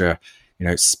 that extra,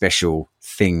 special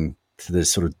thing to the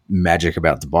sort of magic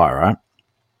about Dubai, right?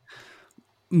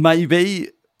 Maybe.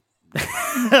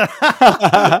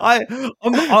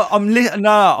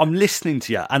 I'm listening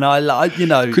to you, and I like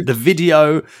the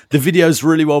video. The video is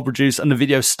really well produced, and the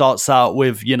video starts out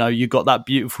with you got that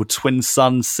beautiful twin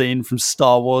sun scene from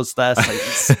Star Wars there.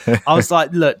 So I was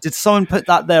like, look, did someone put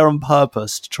that there on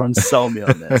purpose to try and sell me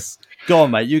on this? Go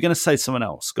on, mate. You're going to say someone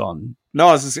else. Go on. No,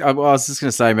 I was just going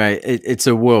to say, mate, it's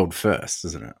a world first,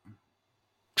 isn't it?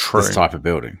 True. This type of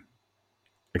building.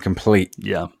 A complete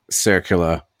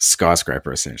circular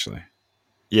skyscraper, essentially.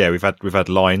 Yeah, we've had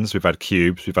lines, we've had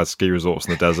cubes, we've had ski resorts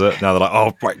in the desert. Now they're like,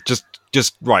 oh, right,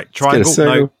 just right,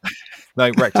 triangle,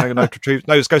 no, rectangle, no,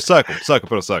 let's go circle,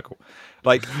 put a circle.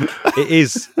 Like, it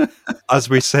is, as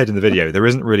we said in the video, there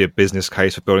isn't really a business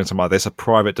case for building something like this. A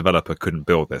private developer couldn't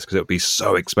build this because it would be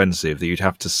so expensive that you'd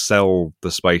have to sell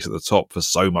the space at the top for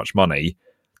so much money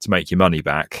to make your money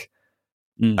back.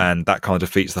 And that kind of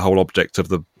defeats the whole object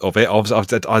of it.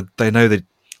 They know that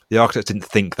the architects didn't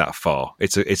think that far.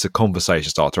 It's a conversation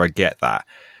starter. I get that,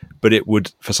 but it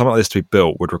would, for something like this to be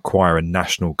built, would require a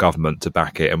national government to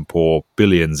back it and pour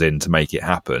billions in to make it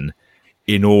happen,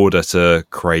 in order to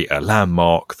create a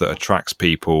landmark that attracts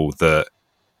people, that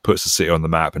puts the city on the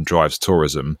map and drives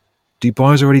tourism.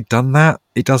 Dubai's already done that.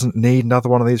 It doesn't need another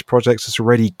one of these projects. It's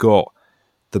already got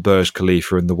the Burj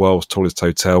Khalifa and the world's tallest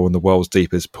hotel and the world's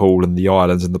deepest pool and the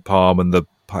islands and the Palm and the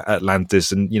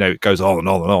Atlantis, and it goes on and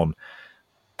on and on.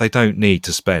 They don't need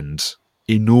to spend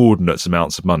inordinate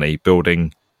amounts of money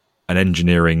building an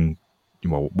engineering,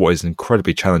 what is an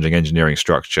incredibly challenging engineering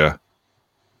structure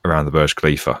around the Burj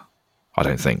Khalifa. I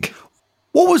don't think.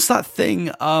 What was that thing?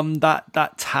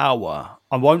 That tower.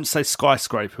 I won't say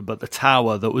skyscraper, but the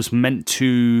tower that was meant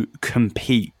to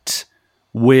compete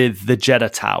with the Jeddah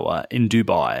Tower in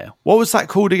Dubai. What was that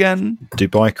called again?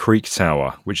 Dubai Creek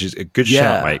Tower, which is a good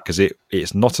shout, mate, because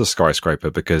it's not a skyscraper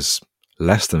because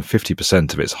less than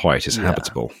 50% of its height is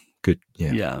habitable. Good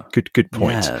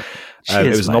point. Yeah. Cheers, it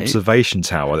was an observation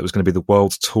tower that was going to be the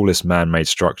world's tallest man-made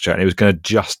structure, and it was going to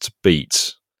just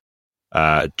beat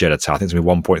Jeddah Tower. I think it's going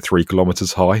to be 1.3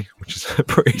 kilometers high, which is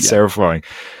pretty terrifying.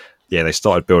 Yeah, they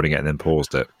started building it and then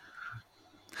paused it.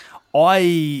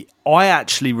 I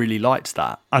actually really liked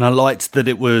that, and I liked that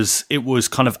it was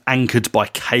kind of anchored by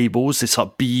cables. This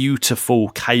like beautiful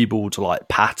cabled like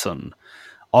pattern.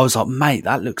 I was like, mate,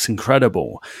 that looks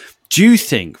incredible. Do you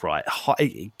think, right?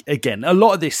 Again, a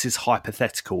lot of this is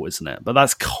hypothetical, isn't it? But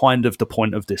that's kind of the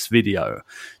point of this video.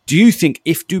 Do you think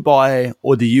if Dubai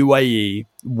or the UAE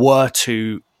were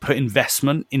to put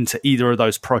investment into either of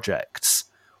those projects,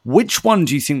 which one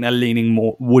do you think they're leaning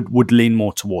more would lean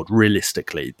more toward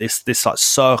realistically? This like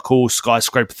circle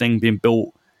skyscraper thing being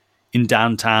built in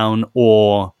downtown,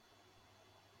 or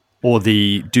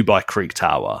the Dubai Creek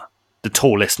Tower? the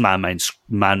tallest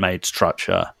man-made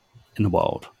structure in the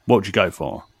world, what would you go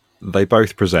for? They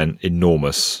both present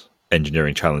enormous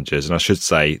engineering challenges, and I should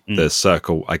say the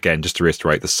circle, again, just to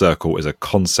reiterate, the circle is a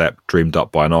concept dreamed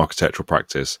up by an architectural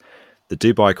practice. The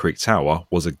Dubai Creek Tower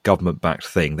was a government-backed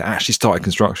thing that actually started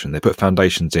construction. They put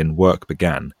foundations in, work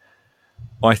began.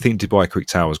 I think Dubai Creek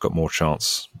Tower's got more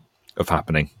chance of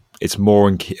happening. It's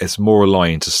more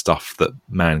aligned to stuff that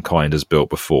mankind has built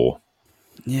before.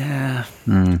 Yeah.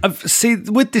 See,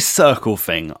 with this circle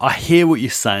thing, I hear what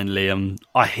you're saying, Liam.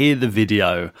 I hear the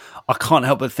video. I can't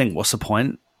help but think, what's the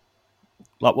point?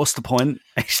 Like, what's the point?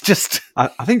 It's just... I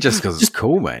think just because it's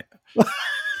cool, mate.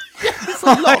 It's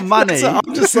a lot of money.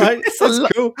 I'm just like, it's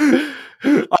cool.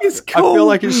 It's cool. I feel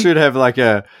like it should have like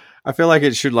I feel like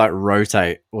it should like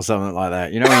rotate or something like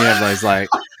that. You know when you have those like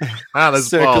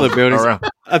circular buildings.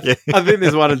 I think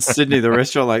there's one in Sydney. The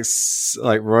restaurant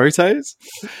like rotates.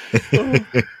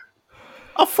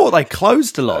 I thought they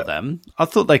closed a lot of them.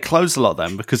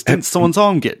 Because didn't someone's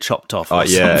arm get chopped off or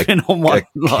something on one?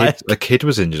 A kid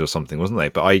was injured or something, wasn't they?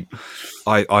 But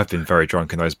I've been very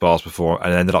drunk in those bars before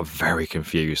and ended up very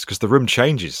confused because the room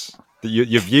changes.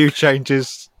 Your view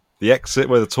changes. The exit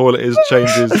where the toilet is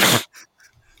changes.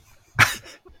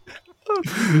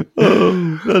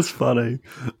 Oh, that's funny.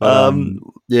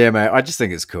 Yeah, mate. I just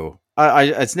think it's cool.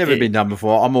 It's never been done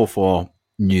before. I'm all for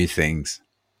new things.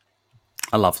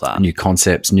 I love that. New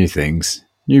concepts, new things,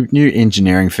 new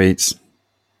engineering feats.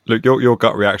 Look, your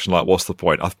gut reaction, like, what's the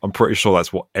point? I'm pretty sure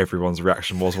that's what everyone's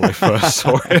reaction was when they first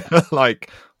saw it.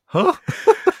 Like, huh?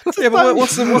 Yeah, but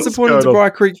what's the point of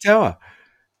Dubai Creek Tower?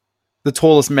 The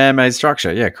tallest man-made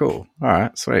structure. Yeah, cool. All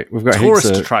right, sweet. We've got tourist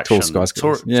heaps of attraction. Tall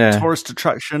skyscrapers. Tourist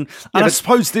attraction. And I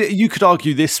suppose that you could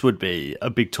argue this would be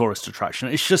a big tourist attraction.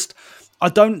 It's just I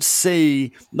don't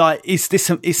see like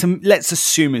let's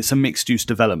assume it's a mixed-use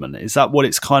development. Is that what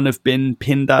it's kind of been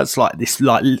pinned as? Like this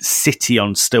like city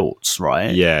on stilts,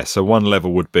 right? Yeah. So one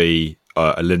level would be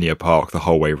a linear park the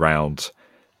whole way round.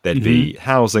 There'd be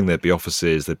housing. There'd be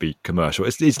offices. There'd be commercial.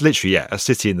 It's literally a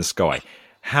city in the sky.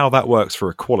 How that works for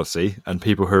equality and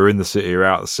people who are in the city or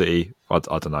out of the city, I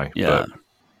don't know. Yeah,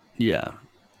 yeah,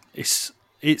 it's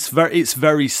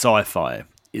very sci-fi.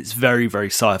 It's very,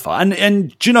 very sci-fi.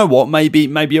 And do you know what? Maybe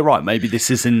you're right. Maybe this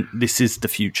is the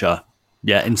future.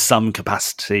 Yeah, in some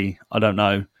capacity. I don't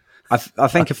know. I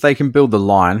think if they can build the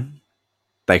line,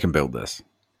 they can build this.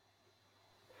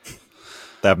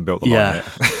 They haven't built the line yet.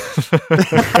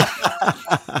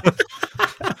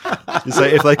 You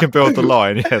say if they can build the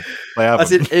line, yeah, they haven't.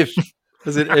 As in if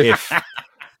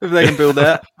they can build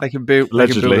that, they can build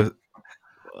a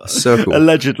circle.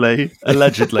 Allegedly,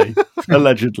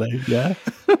 yeah.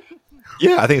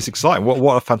 Yeah, I think it's exciting.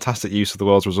 What a fantastic use of the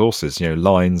world's resources. You know,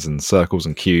 lines and circles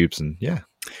and cubes, and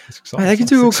it's exciting. They can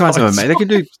do all kinds of it, mate.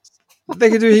 They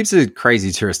can do heaps of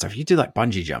crazy tourist stuff. You do like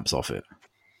bungee jumps off it.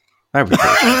 That would be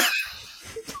cool.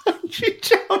 Bungee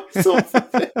jumps off of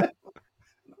it.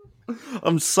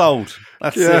 I'm sold.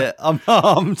 That's it.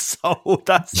 I'm sold.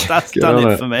 That's done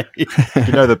it for me.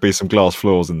 You know, there'd be some glass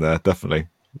floors in there. Definitely.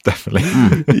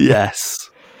 Yes,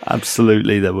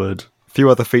 absolutely. There would. A few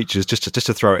other features just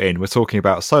to throw it in. We're talking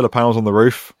about solar panels on the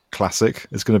roof. Classic.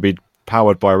 It's going to be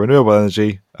powered by renewable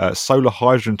energy, solar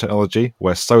hydrogen technology,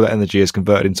 where solar energy is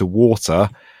converted into water,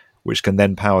 which can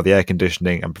then power the air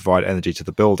conditioning and provide energy to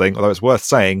the building. Although it's worth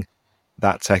saying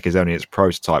that tech is only its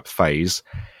prototype phase.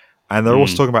 And they're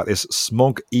also talking about this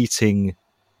smog-eating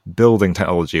building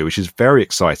technology, which is very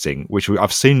exciting, which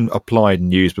I've seen applied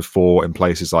and used before in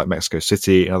places like Mexico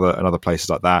City and other places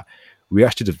like that. We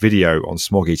actually did a video on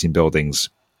smog-eating buildings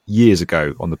years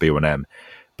ago on the B1M.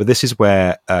 But this is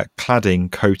where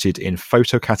cladding coated in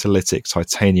photocatalytic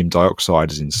titanium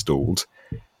dioxide is installed,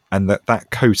 and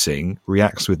that coating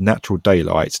reacts with natural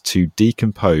daylight to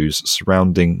decompose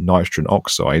surrounding nitrogen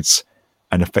oxides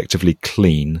and effectively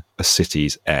clean a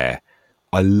city's air.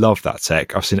 I love that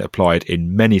tech. I've seen it applied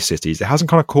in many cities. It hasn't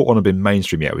kind of caught on and been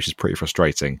mainstream yet, which is pretty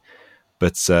frustrating.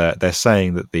 But they're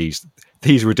saying that these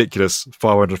ridiculous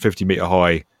 550 metre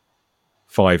high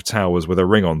 5 towers with a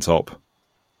ring on top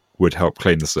would help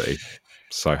clein the city.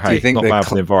 So, hey, not bad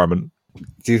for the environment.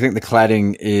 Do you think the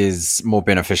cladding is more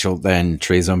beneficial than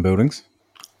trees on buildings?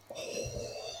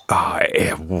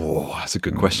 That's a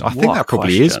good question. I think that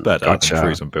probably is better than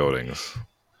trees on buildings.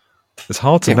 It's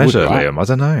hard to measure, Liam. I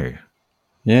don't know.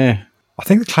 Yeah. I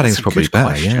think the cladding is probably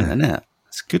better, isn't it?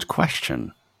 It's a good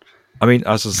question. I mean,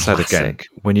 as I said again,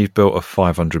 when you've built a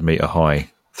 500 metre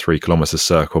high, 3 kilometre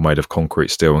circle made of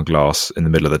concrete, steel and glass in the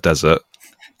middle of the desert,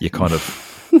 you're kind of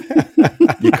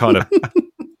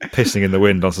pissing in the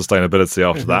wind on sustainability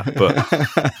after that.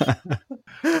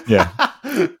 But yeah.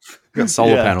 You've got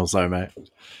solar panels though, mate.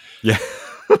 Yeah.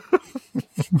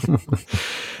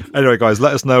 Anyway, guys,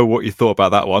 let us know what you thought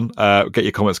about that one. Get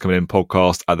your comments coming in,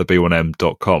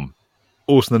 podcast@theb1m.com.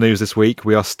 Also in the news this week,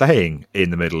 we are staying in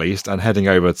the Middle East and heading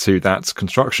over to that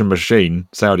construction machine,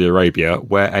 Saudi Arabia,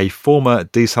 where a former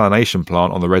desalination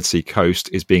plant on the Red Sea coast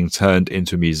is being turned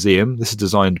into a museum. This is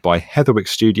designed by Heatherwick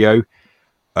Studio,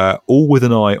 all with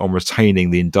an eye on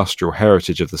retaining the industrial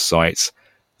heritage of the site.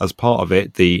 As part of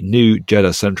it, the new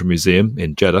Jeddah Central Museum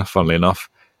in Jeddah, funnily enough,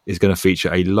 is going to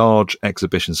feature a large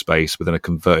exhibition space within a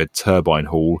converted turbine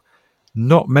hall.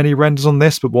 Not many renders on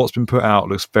this, but what's been put out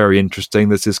looks very interesting.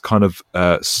 There's this kind of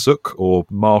souk or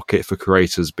market for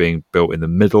creators being built in the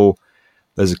middle.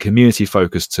 There's a community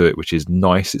focus to it, which is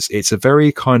nice. It's a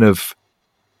very kind of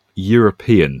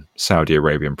European Saudi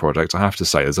Arabian project, I have to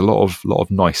say. There's a lot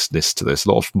of niceness to this,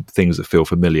 a lot of things that feel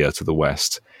familiar to the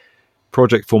West.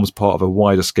 Project forms part of a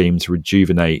wider scheme to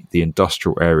rejuvenate the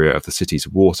industrial area of the city's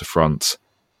waterfront.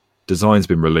 Design's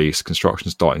been released,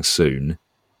 construction starting soon.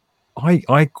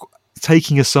 I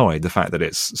taking aside the fact that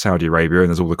it's Saudi Arabia and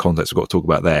there's all the context we've got to talk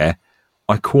about there,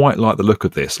 I quite like the look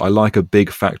of this. I like a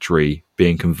big factory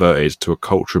being converted to a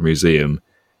cultural museum,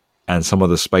 and some of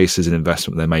the spaces and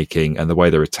investment they're making and the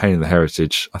way they're retaining the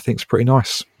heritage, I think is pretty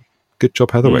nice. Good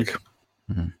job, Heatherwick.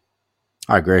 Mm-hmm.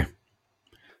 I agree.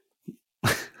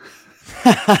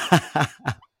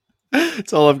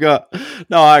 That's all I've got.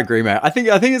 No, I agree, mate. I think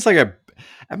it's like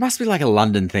it must be like a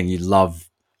London thing. You love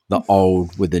the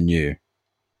old with the new.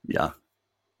 Yeah.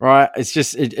 Right. It's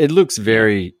just, it looks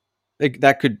very,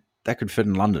 that could fit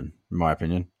in London, in my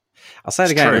opinion. I'll say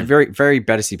it again, a very, very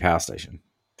Battersea Power Station.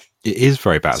 It is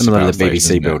very Battersea Similar Power to the BBC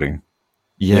Station, building.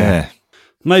 Yeah.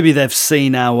 Maybe they've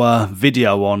seen our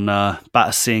video on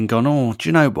Battersea and gone, oh, do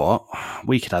you know what?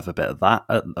 We could have a bit of that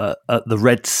at the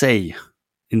Red Sea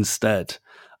instead.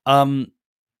 I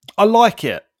like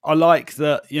it. I like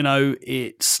that,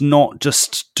 it's not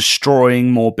just destroying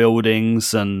more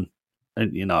buildings and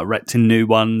erecting new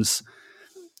ones.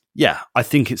 Yeah, I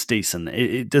think it's decent.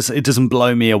 It doesn't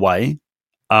blow me away.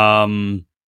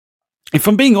 If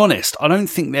I'm being honest, I don't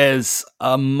think there's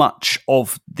much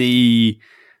of the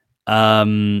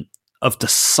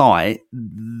site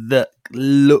that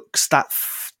looks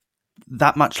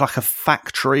that much like a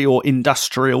factory or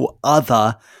industrial,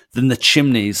 other than the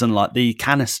chimneys and like the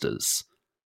canisters.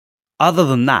 Other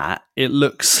than that, it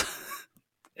looks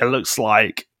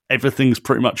like everything's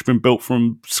pretty much been built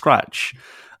from scratch.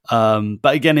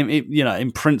 But again,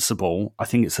 in principle, I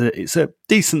think it's a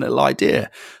decent little idea.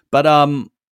 But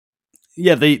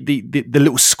yeah, the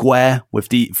little square with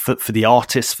for the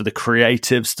artists, for the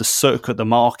creatives, the circuit, the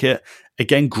market.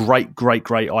 Again, great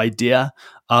idea.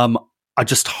 I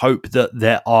just hope that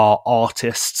there are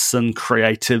artists and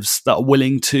creatives that are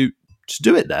willing to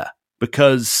do it there,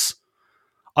 because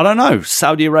I don't know,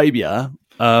 Saudi Arabia.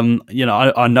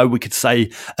 I know we could say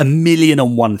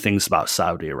 1,000,001 things about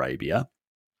Saudi Arabia.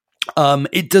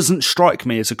 It doesn't strike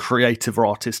me as a creative or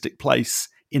artistic place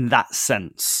in that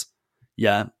sense.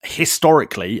 Yeah,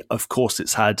 historically, of course,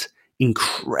 it's had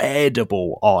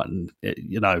incredible art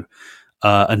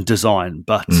and design,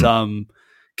 but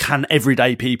can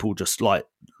everyday people just like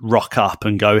rock up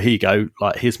and go, here you go,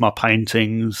 like here's my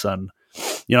paintings, and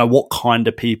what kind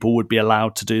of people would be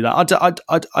allowed to do that? I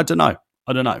don't know.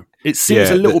 It seems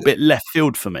a little bit left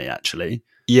field for me, actually.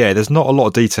 Yeah, there's not a lot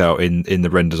of detail in the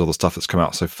renders or the stuff that's come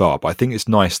out so far, but I think it's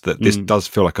nice that this does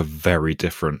feel like a very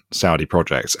different Saudi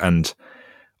project, and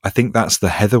I think that's the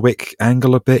Heatherwick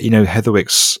angle a bit.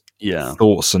 Heatherwick's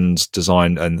thoughts and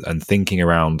design and thinking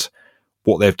around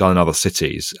what they've done in other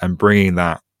cities and bringing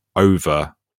that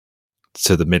over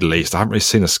to the Middle East. I haven't really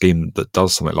seen a scheme that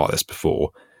does something like this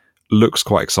before. Looks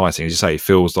quite exciting. As you say, it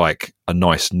feels like a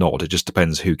nice nod. It just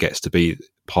depends who gets to be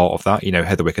part of that.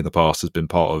 Heatherwick in the past has been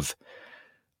part of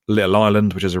Little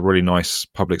Island, which is a really nice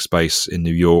public space in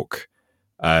New York.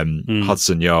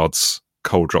 Hudson Yards,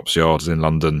 Coal Drops Yards in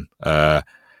London. Those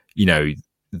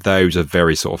are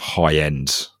very sort of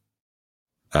high-end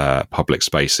public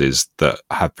spaces that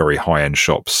have very high-end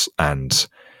shops, and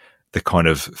the kind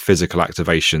of physical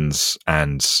activations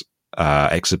and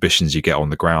exhibitions you get on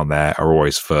the ground there are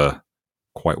always for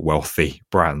quite wealthy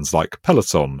brands like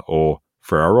Peloton or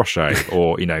Ferrero Rocher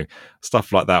or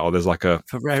stuff like that. Or there's like a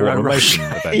Ferrero Rocher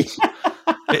event.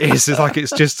 It's like it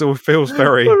just all feels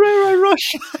very Ferrero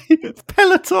Rocher,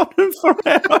 Peloton, and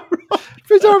Ferrero Rocher.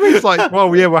 You know what I mean? It's like,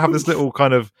 well, yeah, we'll have this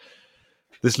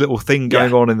little thing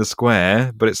going on in the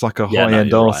square, but it's like a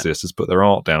high-end artist has put their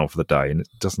art down for the day, and it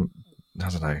doesn't. I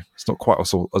don't know. It's not quite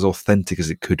as authentic as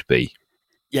it could be.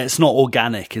 Yeah, it's not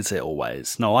organic, is it?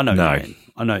 Always. No, I know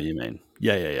what you mean.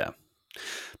 Yeah.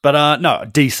 But no,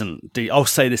 decent. I'll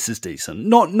say this is decent.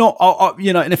 Not.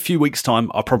 In a few weeks'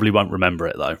 time, I probably won't remember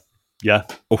it though. Yeah.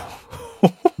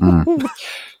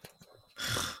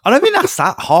 I don't think that's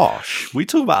that harsh. We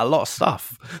talk about a lot of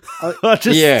stuff.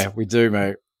 Yeah, we do,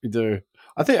 mate. We do.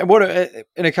 I think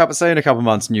in a couple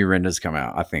months, new renders come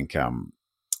out. I think a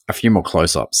few more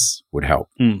close-ups would help.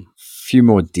 A few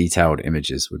more detailed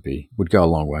images would go a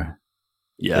long way.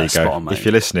 Yeah, there you go. On, if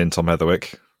you're listening, Tom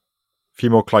Heatherwick, a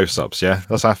few more close-ups. Yeah,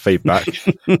 that's our feedback.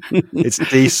 It's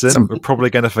decent. We're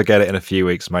probably going to forget it in a few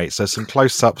weeks, mate. So some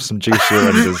close-ups, some juicier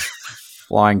renders.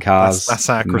 Flying cars. That's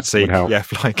accuracy. Yeah,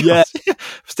 flying cars. Yeah.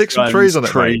 Stick some trees on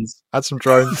it, mate. Add some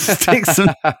drones. Stick some.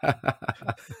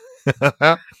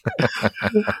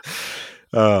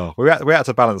 We had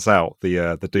to balance out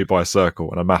the Dubai Circle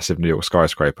and a massive New York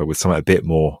skyscraper with something a bit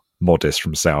more modest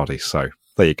from Saudi. So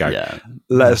there you go. Yeah.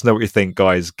 Let us know what you think,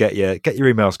 guys. Get your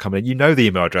emails coming in. You know the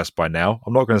email address by now.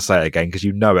 I'm not going to say it again because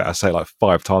you know it. I say it like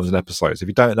 5 times in episodes. If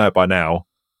you don't know it by now,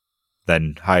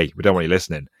 then hey, we don't want you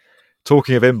listening.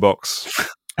 Talking of inbox,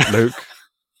 Luke,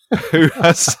 who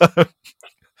has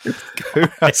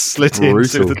slid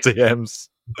into the DMs?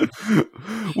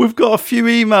 We've got a few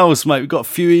emails, mate. We've got a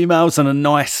few emails and a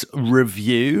nice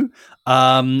review.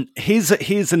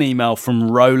 Here's an email from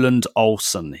Roland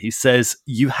Olsen. He says,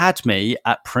 "You had me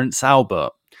at Prince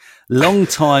Albert.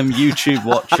 Long-time YouTube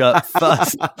watcher,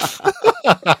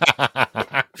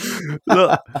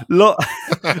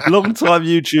 long-time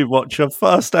YouTube watcher.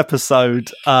 First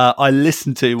episode I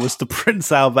listened to was the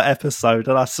Prince Albert episode,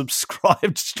 and I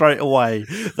subscribed straight away.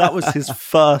 That was his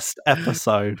first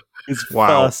episode.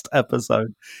 First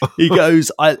episode. He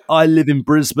goes, I live in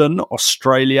Brisbane,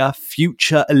 Australia,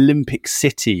 future Olympic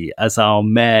city, as our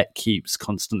mayor keeps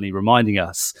constantly reminding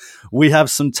us. We have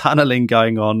some tunnelling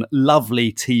going on,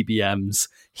 lovely TBMs,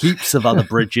 heaps of other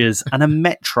bridges, and a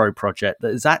metro project that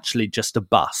is actually just a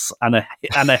bus and a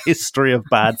history of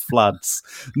bad floods.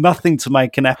 Nothing to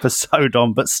make an episode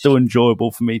on, but still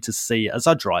enjoyable for me to see as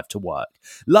I drive to work.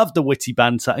 Love the witty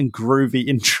banter and groovy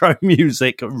intro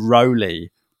music.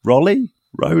 Rolly.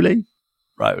 Whatever.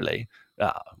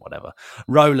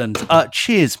 Roland,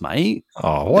 cheers, mate.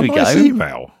 Oh, what a nice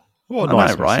email. What a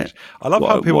nice message. Right? I love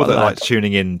how people that are like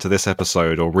tuning in to this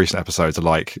episode or recent episodes are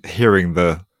like hearing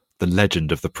the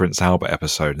legend of the Prince Albert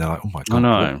episode. And they're like, oh my God.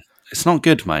 I know. It's not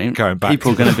good, mate. Going back.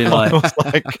 People are going to be like,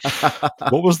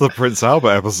 what was the Prince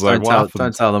Albert episode?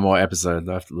 Don't tell them what episode.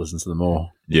 They have to listen to them all.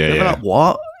 Yeah. Like,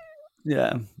 what?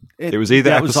 Yeah. It was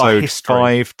either episode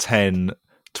 5, 10,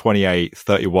 28,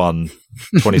 31,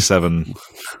 27,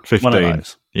 15.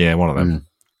 Yeah, one of them.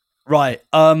 Right.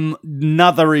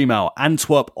 Another email.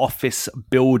 Antwerp office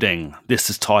building. This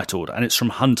is titled, and it's from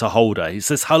Hunter Holder. He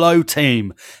says, "Hello,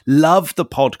 team. Love the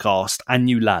podcast and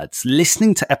you lads.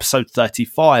 Listening to episode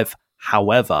 35.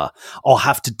 However, I'll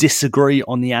have to disagree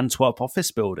on the Antwerp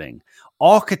office building.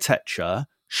 Architecture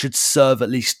should serve at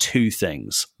least 2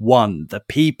 things. 1, the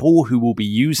people who will be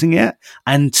using it,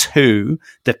 and 2,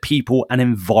 the people and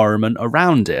environment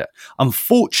around it.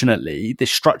 Unfortunately, this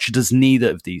structure does neither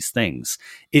of these things.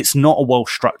 It's not a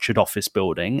well-structured office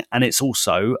building, and it's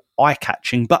also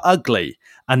eye-catching but ugly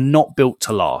and not built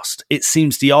to last. It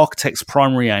seems the architect's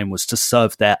primary aim was to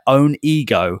serve their own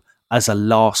ego as a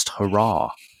last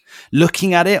hurrah.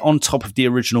 Looking at it on top of the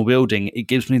original building, it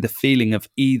gives me the feeling of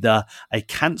either a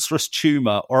cancerous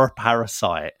tumour or a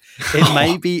parasite. It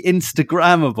may be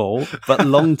Instagrammable, but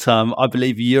long term, I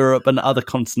believe Europe and other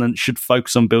continents should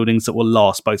focus on buildings that will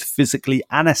last both physically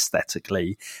and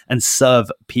aesthetically and serve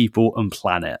people and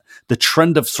planet. The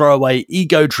trend of throwaway,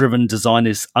 ego-driven design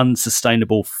is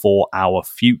unsustainable for our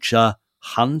future.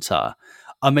 Hunter."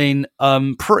 I mean,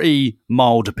 pretty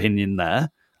mild opinion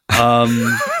there.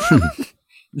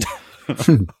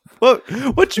 What do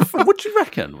you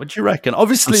reckon? What do you reckon?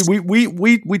 Obviously,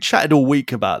 we chatted all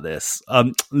week about this.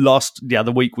 The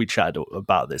other week we chatted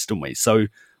about this, didn't we? So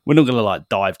we're not going to like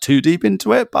dive too deep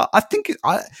into it, but I think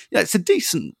it's a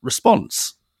decent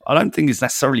response. I don't think it's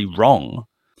necessarily wrong.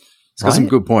 It's got some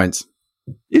good points.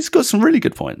 It's got some really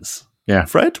good points. Yeah,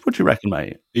 Fred, what do you reckon,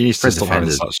 mate? He needs to stop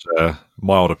having such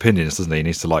mild opinions, doesn't he? He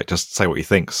needs to like just say what he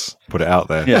thinks, put it out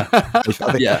there. Yeah,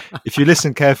 If you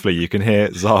listen carefully, you can hear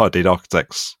Zahadid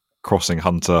Architects crossing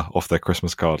Hunter off their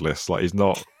Christmas card list. Like he's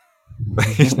not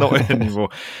anymore.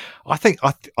 I think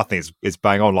it's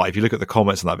bang on. Like if you look at the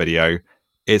comments in that video,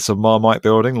 it's a Marmite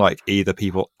building. Like either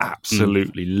people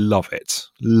absolutely love it,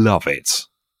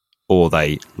 or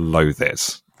they loathe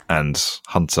it. And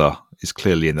Hunter is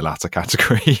clearly in the latter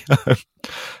category.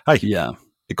 Hey, yeah,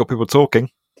 it got people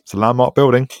talking. It's a landmark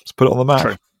building. Let's put it on the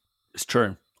map. It's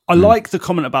true. I like the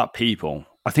comment about people.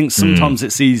 I think sometimes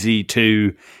it's easy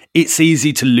to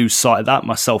lose sight of that,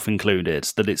 myself included,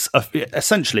 that it's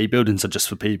essentially buildings are just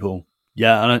for people.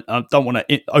 Yeah, and I don't want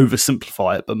to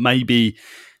oversimplify it, but maybe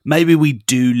we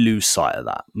do lose sight of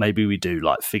that. Maybe we do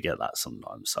forget that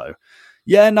sometimes. So,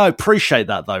 yeah, no, appreciate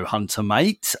that though, Hunter,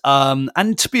 mate.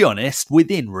 And to be honest,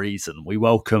 within reason, we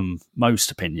welcome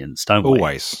most opinions, don't we?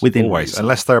 Always,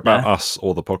 unless they're about us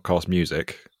or the podcast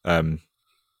music.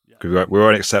 We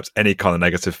won't accept any kind of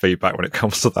negative feedback when it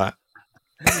comes to that.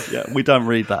 Yeah, we don't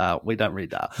read that out.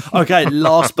 Okay,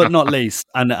 last but not least,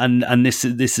 and this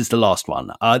is the last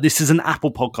one. This is an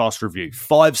Apple Podcast review,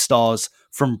 5 stars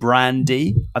from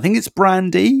Brandy. I think it's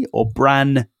Brandy or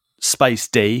Bran space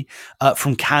D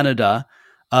from Canada.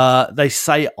 They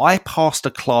say, I passed a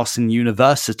class in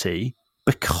university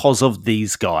because of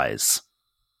these guys.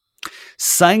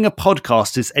 Saying a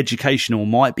podcast is educational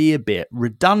might be a bit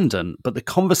redundant, but the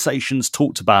conversations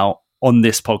talked about on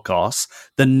this podcast,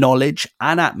 the knowledge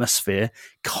and atmosphere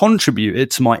contributed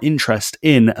to my interest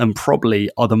in and probably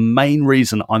are the main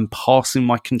reason I'm passing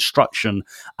my construction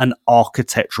and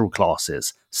architectural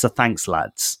classes. So thanks,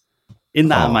 lads. Isn't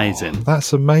that amazing?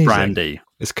 That's amazing. Brandy.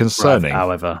 It's concerning. Right,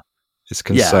 however. It's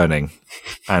concerning.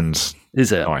 Yeah. And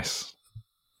is it? Nice.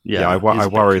 Yeah, I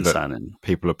worry that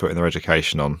people are putting their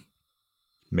education on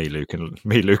me, Luke, and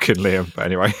Liam. But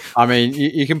anyway, I mean,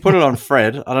 you can put it on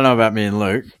Fred. I don't know about me and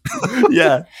Luke.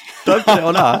 Yeah, don't put it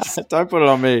on us. Don't put it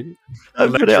on me.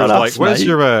 Don't put it on us.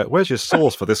 Where's your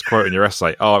source for this quote in your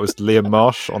essay? Oh, it was Liam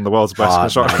Marsh on the world's best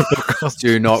construction podcast.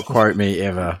 Do not quote me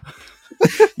ever.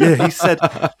 Yeah,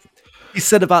 he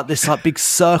said about this big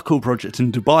circle project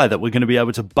in Dubai that we're going to be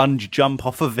able to bungee jump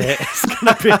off of it. It's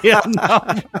going to be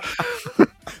a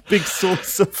big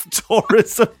source of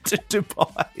tourism to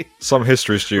Dubai. Some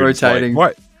history students rotating.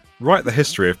 Write the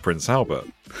history of Prince Albert.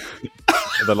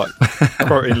 And they're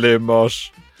quoting Liam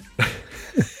Marsh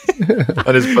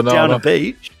and his banana down a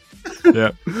beach.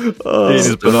 Yeah, eating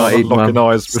his banana, locking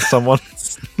eyes with someone.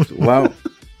 Wow.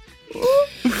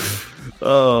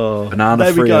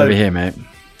 Banana free over here, mate.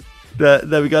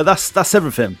 There we go. That's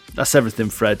everything. That's everything,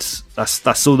 Fred.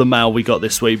 That's all the mail we got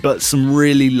this week. But some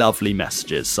really lovely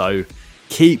messages. So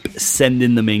keep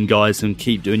sending them in, guys, and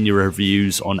keep doing your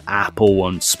reviews on Apple,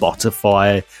 on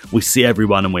Spotify. We see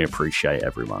everyone and we appreciate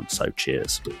everyone. So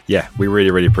cheers. Yeah, we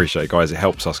really, really appreciate it, guys. It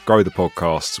helps us grow the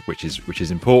podcast, which is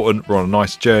important. We're on a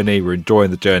nice journey. We're enjoying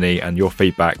the journey, and your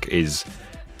feedback is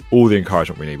all the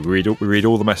encouragement we need. We read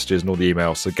all the messages and all the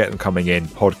emails. So get them coming in.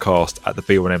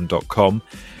 podcast@theb1m.com.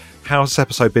 How's this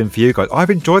episode been for you guys?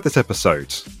 I've enjoyed this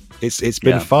episode. It's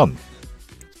been fun.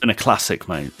 It's been a classic,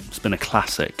 mate. It's been a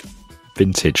classic.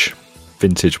 Vintage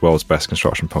world's best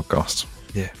construction podcast.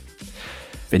 Yeah.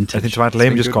 Vintage. Anything to add,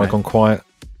 Liam? Just kind of gone quiet.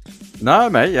 No,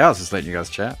 mate. Yeah, I was just letting you guys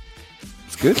chat.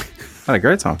 It's good. Had a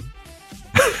great time.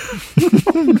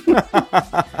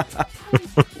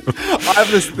 I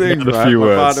have this thing, right?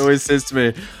 My partner always says to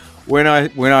me, when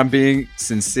I'm being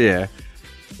sincere,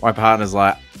 my partner's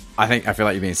like, I feel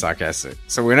like you're being sarcastic.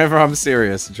 So whenever I'm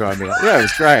serious and trying to be like, yeah, it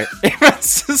was great.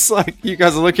 It's just like, you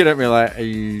guys are looking at me like, are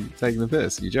you taking the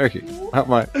piss? Are you joking? I'm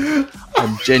like,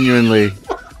 I'm genuinely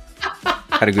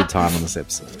had a good time on this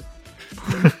episode.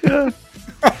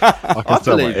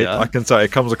 I can tell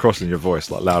it comes across in your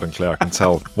voice like loud and clear. I can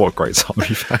tell what a great time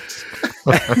you've had.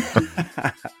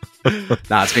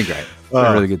 Nah, it's been great. It's been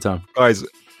a really good time. Guys,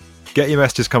 get your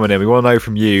messages coming in. We want to know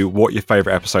from you what your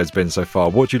favourite episode's been so far.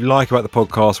 What do you like about the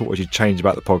podcast? What would you change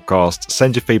about the podcast?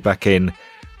 Send your feedback in.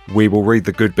 We will read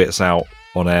the good bits out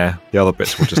on air. The other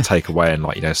bits we'll just take away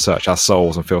and search our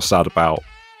souls and feel sad about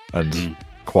and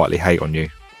quietly hate on you.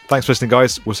 Thanks for listening,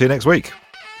 guys. We'll see you next week.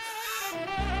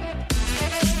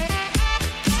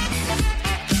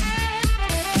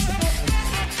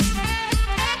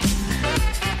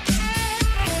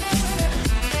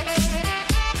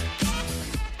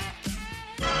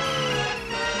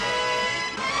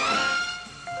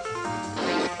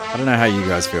 I don't know how you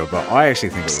guys feel, but I actually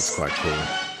think it looks quite cool.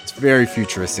 It's very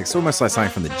futuristic. It's almost like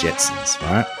something from the Jetsons,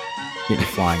 right? Getting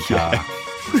your flying car.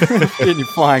 Getting your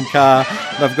flying car.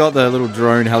 They've got the little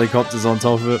drone helicopters on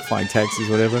top of it, flying taxis,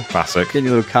 whatever. Classic. Getting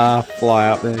your little car, fly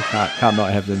up there. Can't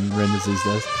not have them renders these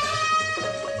days.